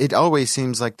 It always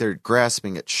seems like they're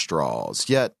grasping at straws.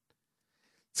 Yet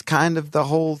it's kind of the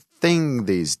whole thing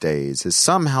these days is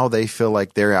somehow they feel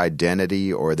like their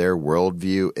identity or their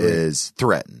worldview is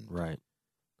threatened. Right.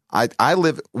 If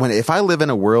I live in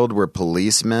a world where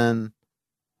policemen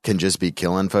can just be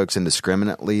killing folks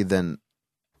indiscriminately, then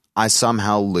I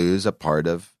somehow lose a part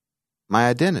of my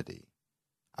identity.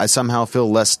 I somehow feel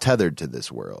less tethered to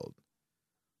this world,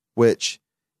 which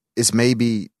is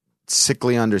maybe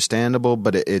sickly understandable,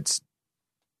 but it's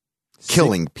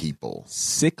killing people.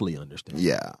 Sickly understandable.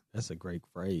 Yeah. That's a great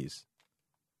phrase.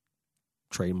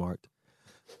 Trademarked.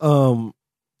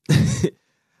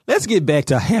 Let's get back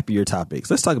to happier topics.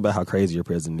 Let's talk about how crazy your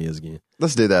president is again.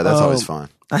 Let's do that. That's always fun.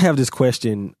 I have this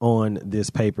question on this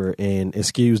paper, and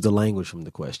excuse the language from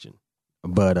the question,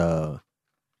 but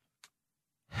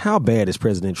how bad is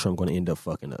President Trump going to end up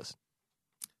fucking us?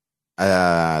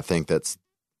 I think that's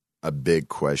a big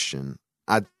question.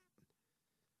 I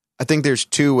think there's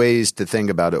two ways to think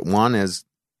about it. One is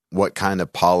what kind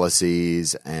of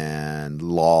policies and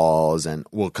laws and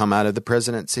will come out of the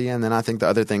presidency. And then I think the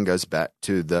other thing goes back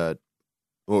to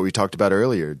what we talked about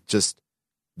earlier, just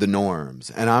the norms.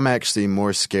 And I'm actually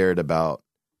more scared about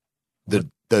the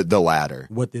latter.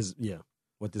 What this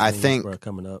I think for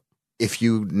coming up. If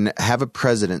you have a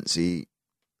presidency,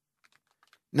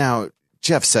 now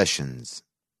Jeff Sessions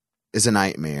is a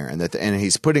nightmare, and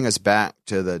he's putting us back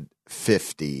to the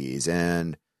 50s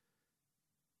and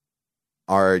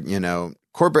our,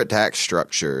 corporate tax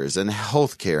structures and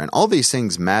healthcare and all these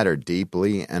things matter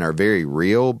deeply and are very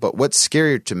real. But what's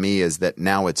scarier to me is that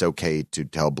now it's okay to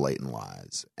tell blatant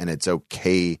lies, and it's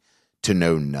okay to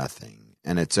know nothing,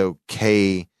 and it's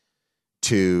okay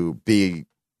to be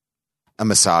a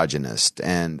misogynist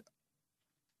and,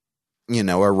 a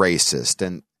racist.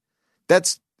 And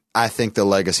that's, I think, the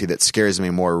legacy that scares me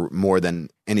more than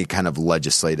any kind of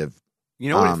legislative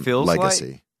what it feels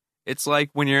legacy. Like? It's like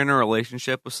when you're in a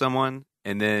relationship with someone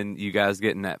and then you guys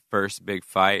get in that first big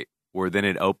fight where then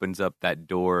it opens up that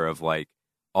door of like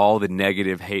all the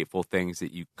negative, hateful things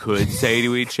that you could say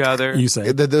to each other. You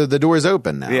say the door is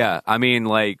open now. Yeah.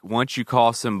 Once you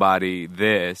call somebody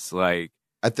this, like,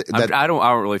 I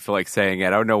don't really feel like saying it. I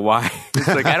don't know why. It's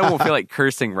like I don't feel like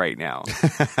cursing right now.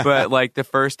 But like the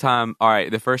first time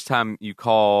you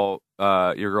call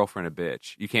your girlfriend a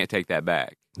bitch, you can't take that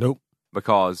back. Nope.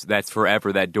 because that's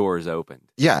forever that door is opened.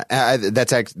 Yeah,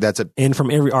 that's a. And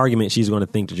from every argument, she's going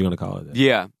to think that you're going to call it that.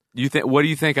 Yeah, you think? What do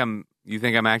you think? You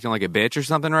think I'm acting like a bitch or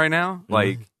something right now?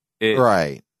 Like,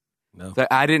 right? No,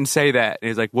 I didn't say that. And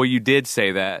he's like, well, you did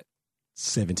say that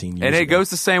 17 years and it ago. goes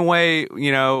the same way,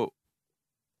 the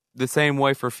same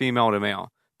way for female to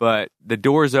male. But the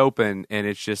door's open, and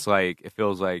it's just like it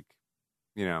feels like,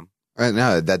 Right,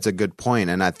 no, that's a good point,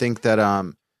 and I think that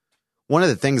one of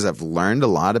the things I've learned a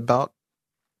lot about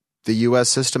the U.S.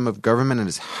 system of government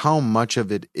is how much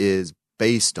of it is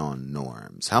based on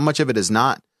norms, how much of it is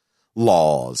not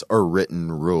laws or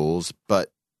written rules, but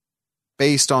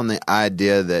based on the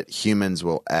idea that humans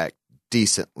will act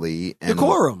decently and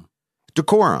decorum.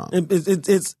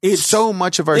 It's so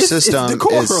much of our system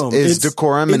is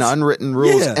decorum and unwritten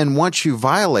rules, and once you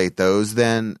violate those,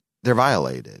 then they're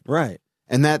violated. Right.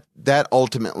 And that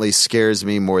ultimately scares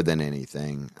me more than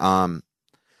anything.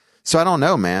 So I don't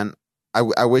know, man.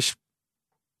 I wish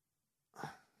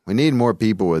we need more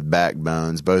people with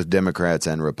backbones, both Democrats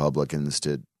and Republicans,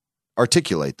 to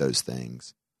articulate those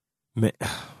things.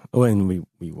 And we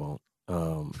won't.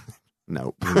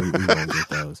 Nope. we won't get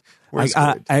those.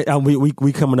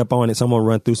 We coming up on it, so I'm gonna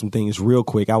run through some things real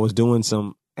quick. I was doing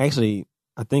some. Actually,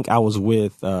 I think I was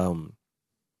with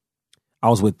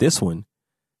this one,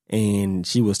 and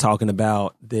she was talking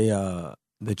about the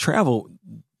travel,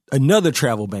 another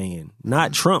travel ban,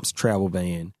 not Trump's travel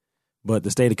ban, but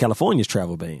the state of California's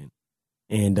travel ban.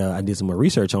 And I did some more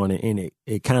research on it, and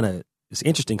it kind of it's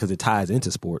interesting because it ties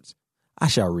into sports. I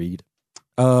shall read.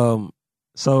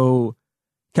 So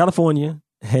California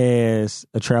has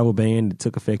a travel ban that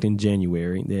took effect in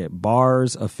January that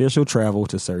bars official travel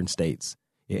to certain states.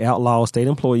 It outlaws state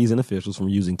employees and officials from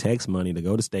using tax money to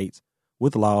go to states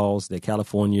with laws that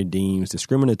California deems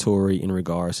discriminatory in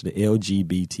regards to the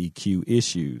LGBTQ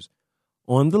issues.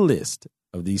 On the list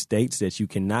of these states that you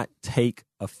cannot take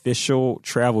official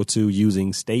travel to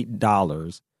using state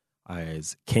dollars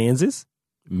is Kansas,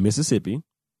 Mississippi,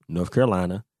 North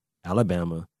Carolina,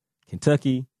 Alabama,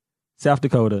 Kentucky, South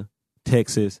Dakota,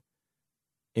 Texas,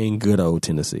 and good old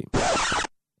Tennessee.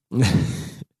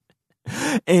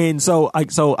 And so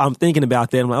I'm thinking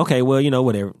about that. I'm like, okay, well,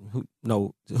 whatever.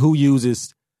 Who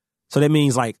uses? So that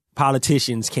means like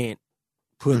politicians can't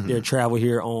put their travel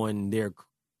here on their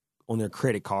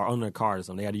credit card, on their card or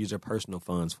something. They got to use their personal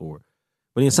funds for it.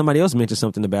 But then somebody else mentioned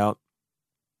something about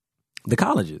the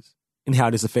colleges and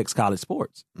how this affects college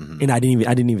sports. And I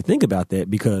didn't even think about that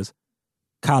because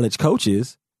college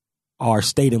coaches are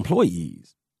state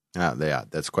employees. Yeah,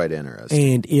 that's quite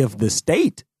interesting. And if the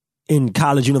state in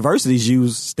college universities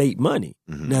use state money,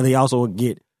 now they also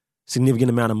get significant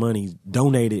amount of money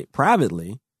donated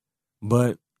privately.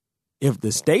 But if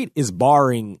the state is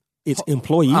barring its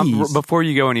employees, before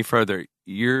you go any further,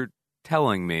 you're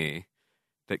telling me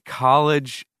that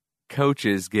college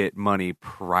coaches get money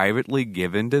privately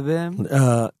given to them?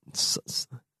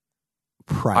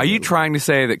 Privately. Are you trying to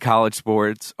say that college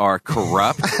sports are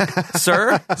corrupt,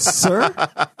 sir?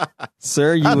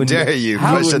 Sir, you How dare you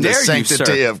question the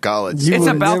sanctity of college? It's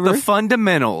about the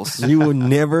fundamentals. You will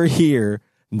never hear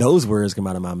those words come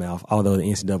out of my mouth, although the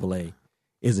NCAA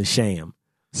is a sham.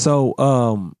 So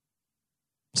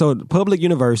the public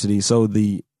universities, so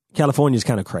the California is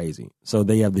kind of crazy. So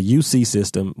they have the UC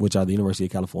system, which are the University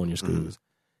of California schools,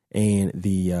 and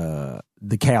the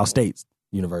Cal State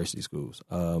University schools.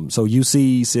 So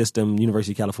UC system,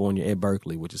 University of California at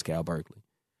Berkeley, which is Cal Berkeley.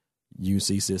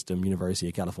 UC system, University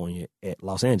of California at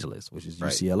Los Angeles, which is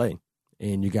UCLA. Right.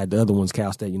 And you got the other ones,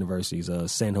 Cal State Universities,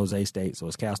 San Jose State, so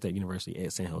it's Cal State University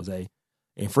at San Jose.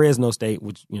 And Fresno State,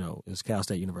 which, is Cal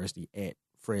State University at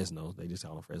Fresno. They just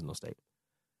call them Fresno State.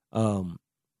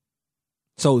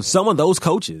 So some of those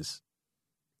coaches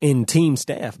and team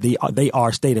staff, they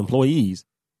are state employees,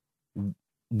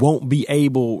 won't be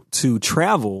able to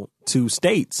travel to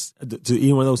states, to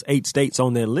any one of those 8 states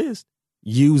on their list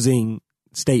using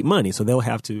state money. So they'll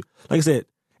have to, like I said,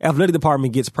 athletic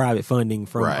department gets private funding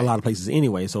from a lot of places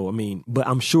anyway. So, but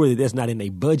I'm sure that that's not in a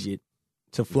budget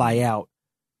to fly out.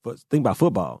 But think about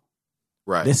football.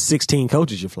 Right. That's 16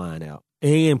 coaches you're flying out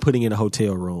and putting in a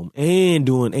hotel room and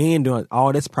doing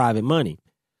all that's private money.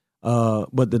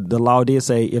 But the law did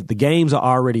say if the games are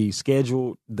already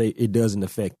scheduled, it doesn't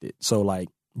affect it. So like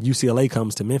UCLA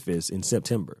comes to Memphis in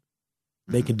September.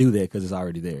 They can do that because it's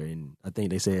already there. And I think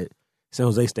they said San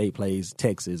Jose State plays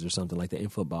Texas or something like that in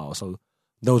football. So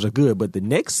those are good. But the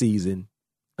next season,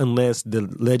 unless the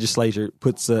legislature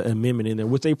puts an amendment in there,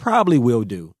 which they probably will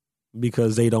do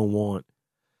because they don't want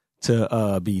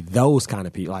to be those kind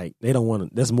of people. Like they don't want to,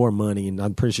 that's more money. And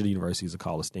I'm pretty sure the universities will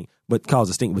cause a stink.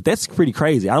 But that's pretty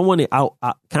crazy. I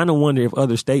kind of wonder if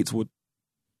other states would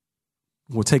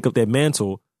will take up that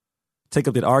mantle, take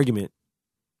up that argument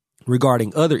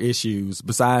regarding other issues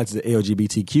besides the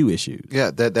LGBTQ issues.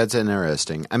 Yeah, that's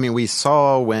interesting. I mean, we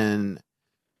saw when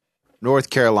North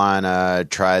Carolina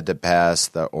tried to pass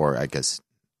they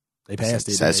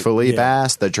successfully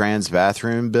passed the trans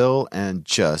bathroom bill, and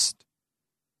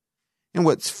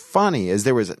what's funny is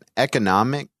there was an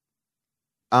economic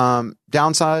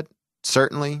downside.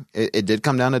 Certainly, it did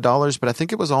come down to dollars, but I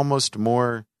think it was almost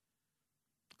more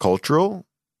cultural.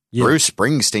 Yeah. Bruce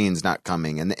Springsteen's not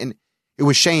coming, and it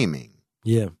was shaming.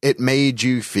 Yeah, it made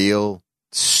you feel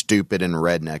stupid and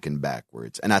redneck and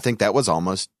backwards, and I think that was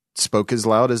almost spoke as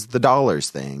loud as the dollars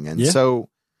thing. And so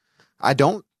I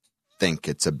don't think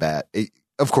it's a bad.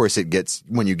 Of course, it gets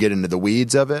when you get into the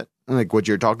weeds of it, like what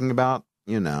you're talking about.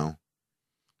 It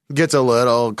gets a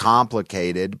little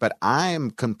complicated, but I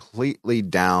am completely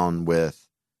down with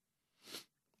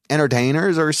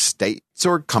entertainers or states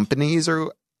or companies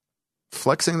or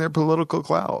flexing their political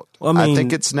clout. Well, I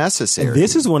think it's necessary.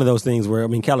 This is one of those things where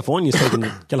California's taking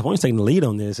the lead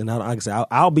on this, and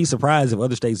I'll be surprised if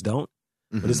other states don't.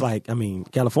 But it's like,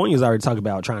 California's already talked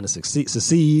about trying to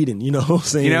succeed, and you know what I'm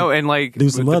saying? And like do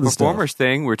some with other the performers stuff.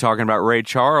 thing, we're talking about Ray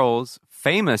Charles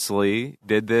famously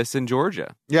did this in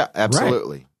Georgia. Yeah,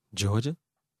 absolutely. Right. Georgia?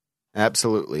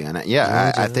 Absolutely. And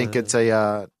I think it's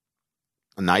a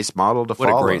nice model to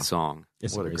follow. What a great song.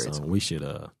 It's a great song. We should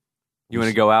you want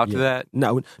to go out to that?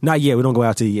 No, not yet. We don't go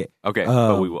out to it yet. Okay,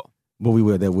 but we will. But we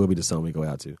will. That will be the song we go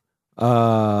out to.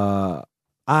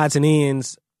 Odds and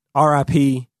ends.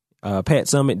 R.I.P. Pat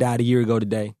Summitt died a year ago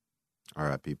today.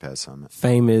 R.I.P. Pat Summitt.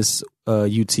 Famous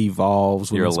UT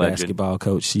Vols women's basketball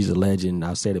coach. She's a legend.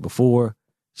 I've said it before.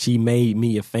 She made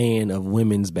me a fan of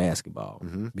women's basketball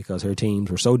because her teams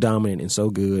were so dominant and so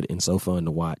good and so fun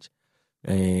to watch.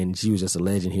 And she was just a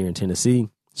legend here in Tennessee.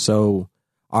 So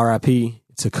R.I.P.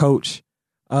 to Coach.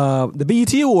 The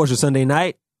BET Awards were Sunday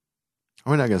night.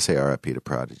 We're not going to say R.I.P. to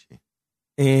Prodigy.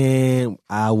 And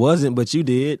I wasn't, but you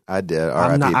did. I did.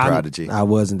 R.I.P. Prodigy. I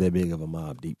wasn't that big of a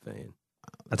Mobb Deep fan.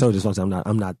 I told you this once. I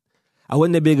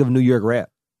wasn't that big of New York rap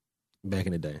back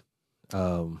in the day.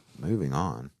 Moving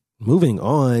on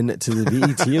to the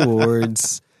BET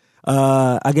Awards.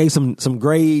 I gave some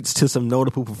grades to some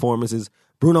notable performances.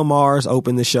 Bruno Mars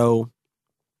opened the show,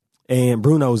 and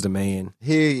Bruno's the man.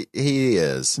 He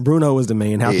is. Bruno is the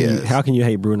man. How can you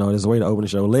hate Bruno? There's a way to open the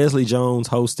show. Leslie Jones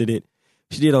hosted it.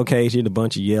 She did okay. She did a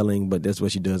bunch of yelling, but that's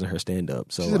what she does in her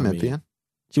stand-up. So, she's a Memphian.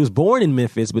 She was born in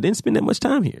Memphis, but didn't spend that much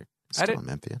time here. Still a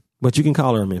Memphian. But you can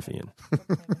call her a Memphian.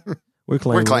 We're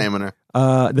claiming her.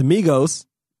 The Migos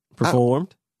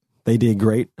performed. They did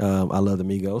great. I love the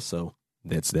Migos, so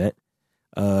that's that.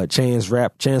 Chance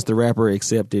the Rapper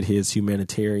accepted his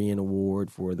humanitarian award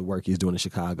for the work he's doing in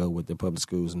Chicago with the public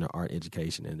schools and their art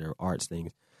education and their arts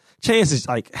things. Chance is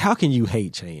like, how can you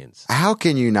hate Chance? How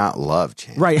can you not love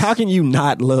Chance? Right, how can you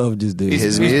not love this dude?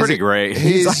 He's pretty great.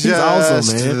 He's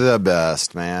awesome, man. The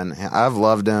best, man. I've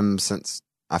loved him since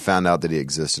I found out that he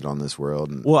existed on this world.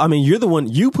 And, well, you're the one,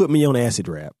 you put me on acid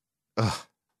rap. Ugh,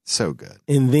 so good.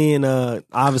 And then,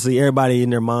 obviously, everybody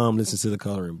and their mom listens to the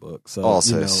coloring book. So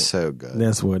also so good.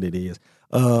 That's what it is.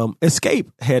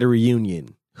 Escape had a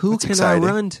reunion. Who That's can exciting. I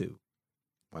run to?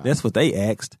 Wow. That's what they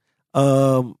asked.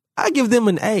 I give them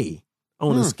an A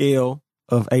on a scale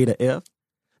of A to F.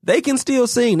 They can still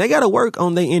sing. They got to work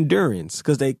on their endurance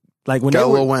because they when got they a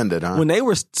were little winded, huh? When they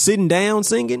were sitting down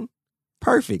singing,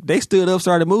 perfect. They stood up,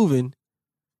 started moving.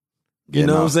 You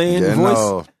know what I'm saying?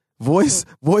 Voice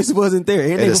wasn't there.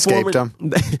 And it escaped them.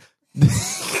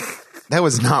 That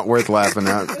was not worth laughing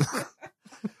at.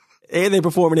 And they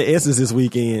performing at Essence this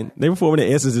weekend.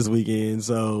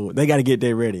 So they got to get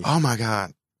that ready. Oh my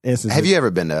God. Essence. Have you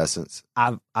ever been to Essence?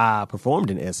 I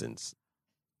performed in Essence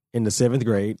in the 7th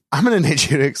grade. I'm going to need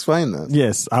you to explain this.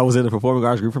 Yes, I was in a performing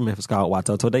arts group from Memphis called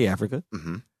Watoto Day Africa.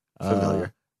 Mm-hmm.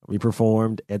 Familiar. We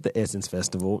performed at the Essence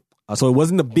Festival. So it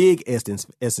wasn't the big Essence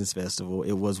Festival.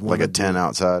 It was one like a tent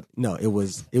outside. No, it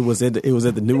was at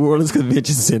the New Orleans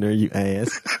Convention Center. You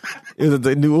asked. It was at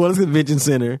the New Orleans Convention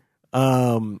Center.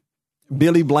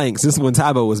 Billy Blanks. This is when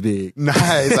Tybo was big.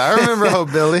 Nice. I remember how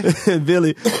Billy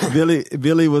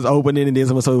was opening, and then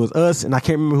someone, so it was us, and I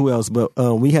can't remember who else, but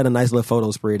we had a nice little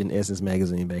photo spread in Essence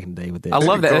magazine back in the day with that. I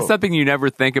love that. Cool. That's something you never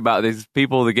think about. These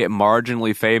people that get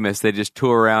marginally famous, they just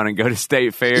tour around and go to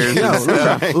state fairs.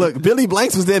 Look, Billy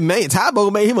Blanks was that man.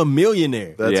 Tybo made him a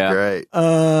millionaire. That's great.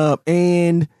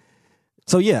 And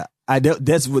so yeah.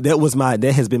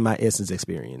 That has been my Essence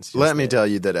experience. Let me tell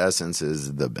you that Essence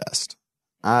is the best.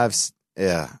 I've seen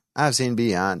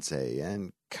Beyonce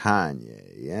and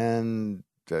Kanye and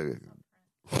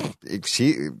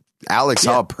Alex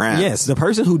saw Prince. Yes, the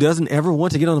person who doesn't ever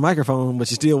want to get on the microphone, but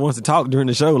she still wants to talk during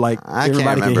the show, like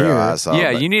everybody can hear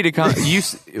her. You need to come.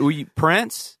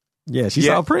 Prince? Yeah, she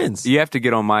saw Prince. You have to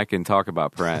get on mic and talk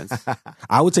about Prince.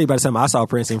 I would tell you by the time I saw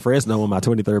Prince in Fresno on my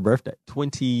 23rd birthday.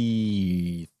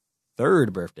 23rd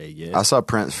birthday, yes. I saw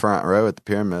Prince front row at the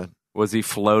Pyramid. Was he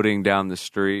floating down the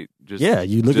street?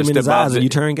 You look him in his eyes and you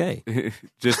turn gay.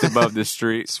 Just above the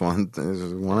street. It's one of the things.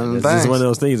 It's one of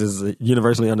those things that's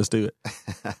universally understood.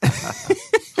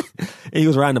 He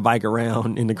was riding the bike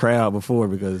around in the crowd before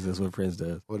because that's what Prince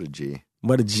does. What a G.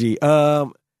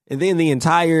 And then the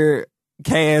entire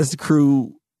cast,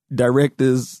 crew,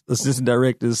 directors, assistant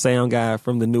directors, sound guy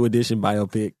from the New Edition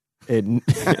biopic,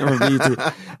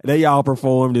 they all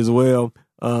performed as well.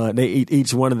 They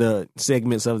each one of the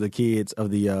segments of the kids of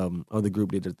the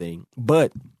group did their thing.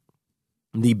 But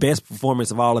the best performance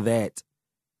of all of that,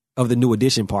 of the New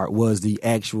Edition part, was the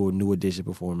actual New Edition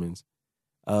performance.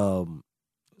 A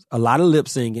lot of lip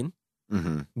singing,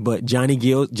 but Johnny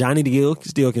Gill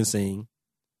still can sing.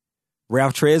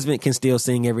 Ralph Tresvant can still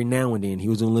sing every now and then. He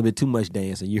was doing a little bit too much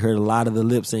dancing. You heard a lot of the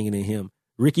lip singing in him.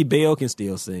 Ricky Bell can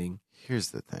still sing.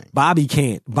 Here's the thing. Bobby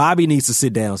can't. Bobby needs to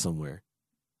sit down somewhere.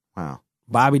 Wow.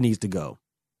 Bobby needs to go.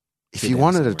 If you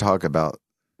wanted to talk about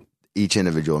each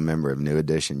individual member of New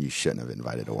Edition, you shouldn't have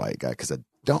invited a white guy because I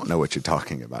don't know what you're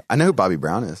talking about. I know who Bobby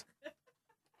Brown is.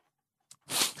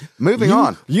 Moving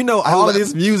on. You know all of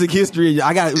this music history. We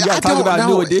got to talk about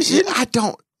New Edition. I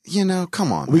don't.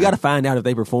 Come on. We got to find out if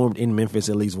they performed in Memphis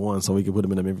at least once so we can put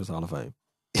them in the Memphis Hall of Fame.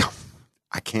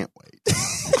 I can't wait.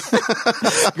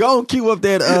 Go on, cue up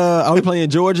that. Are we playing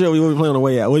Georgia or we want to play on the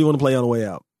way out? What do you want to play on the way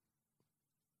out?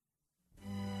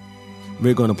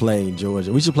 We're going to play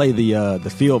Georgia. We should play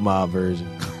the Field Mob version.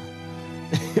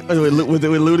 with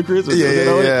Ludacris?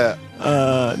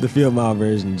 The Field Mob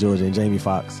version, Georgia, and Jamie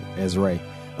Foxx as Ray.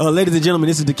 Ladies and gentlemen,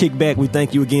 this is The Kickback. We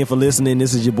thank you again for listening.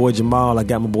 This is your boy Jamal. I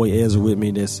got my boy Ezra with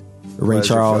me. That's Ray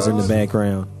Charles in the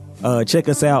background. Check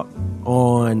us out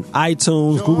on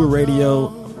iTunes, Google Radio,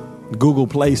 Google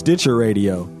Play, Stitcher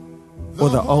Radio, or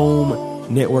the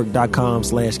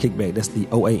OAMnetwork.com/kickback. That's the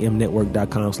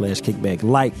OAMnetwork.com/kickback.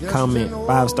 Like, comment,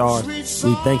 5 stars.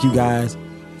 We thank you guys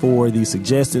for the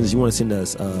suggestions. You want to send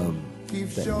us the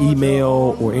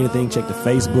email or anything, check the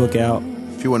Facebook out.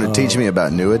 If you want to teach me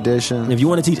about New Edition. If you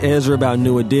want to teach Ezra about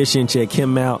New Edition, check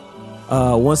him out.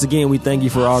 Once again, we thank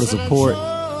you for all the support.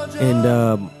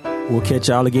 And we'll catch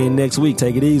y'all again next week.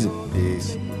 Take it easy.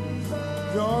 Peace.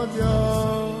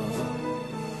 Georgia,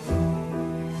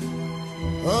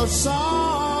 a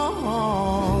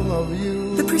song of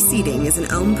you. The proceeding is an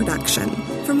OWN production.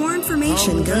 For more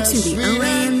information, go to the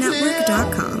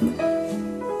OAMnetwork.com.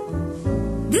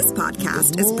 This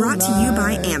podcast is brought to you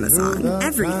by Amazon.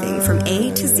 Everything from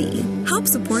A to Z. Help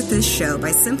support this show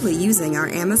by simply using our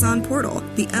Amazon portal,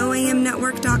 the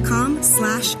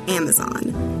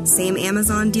OAMnetwork.com/Amazon. Same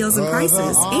Amazon deals and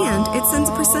prices, and it sends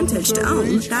a percentage to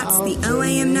OWN. That's the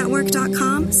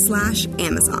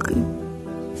OAMnetwork.com/Amazon.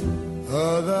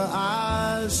 Other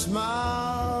eyes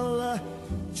smile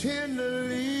tender.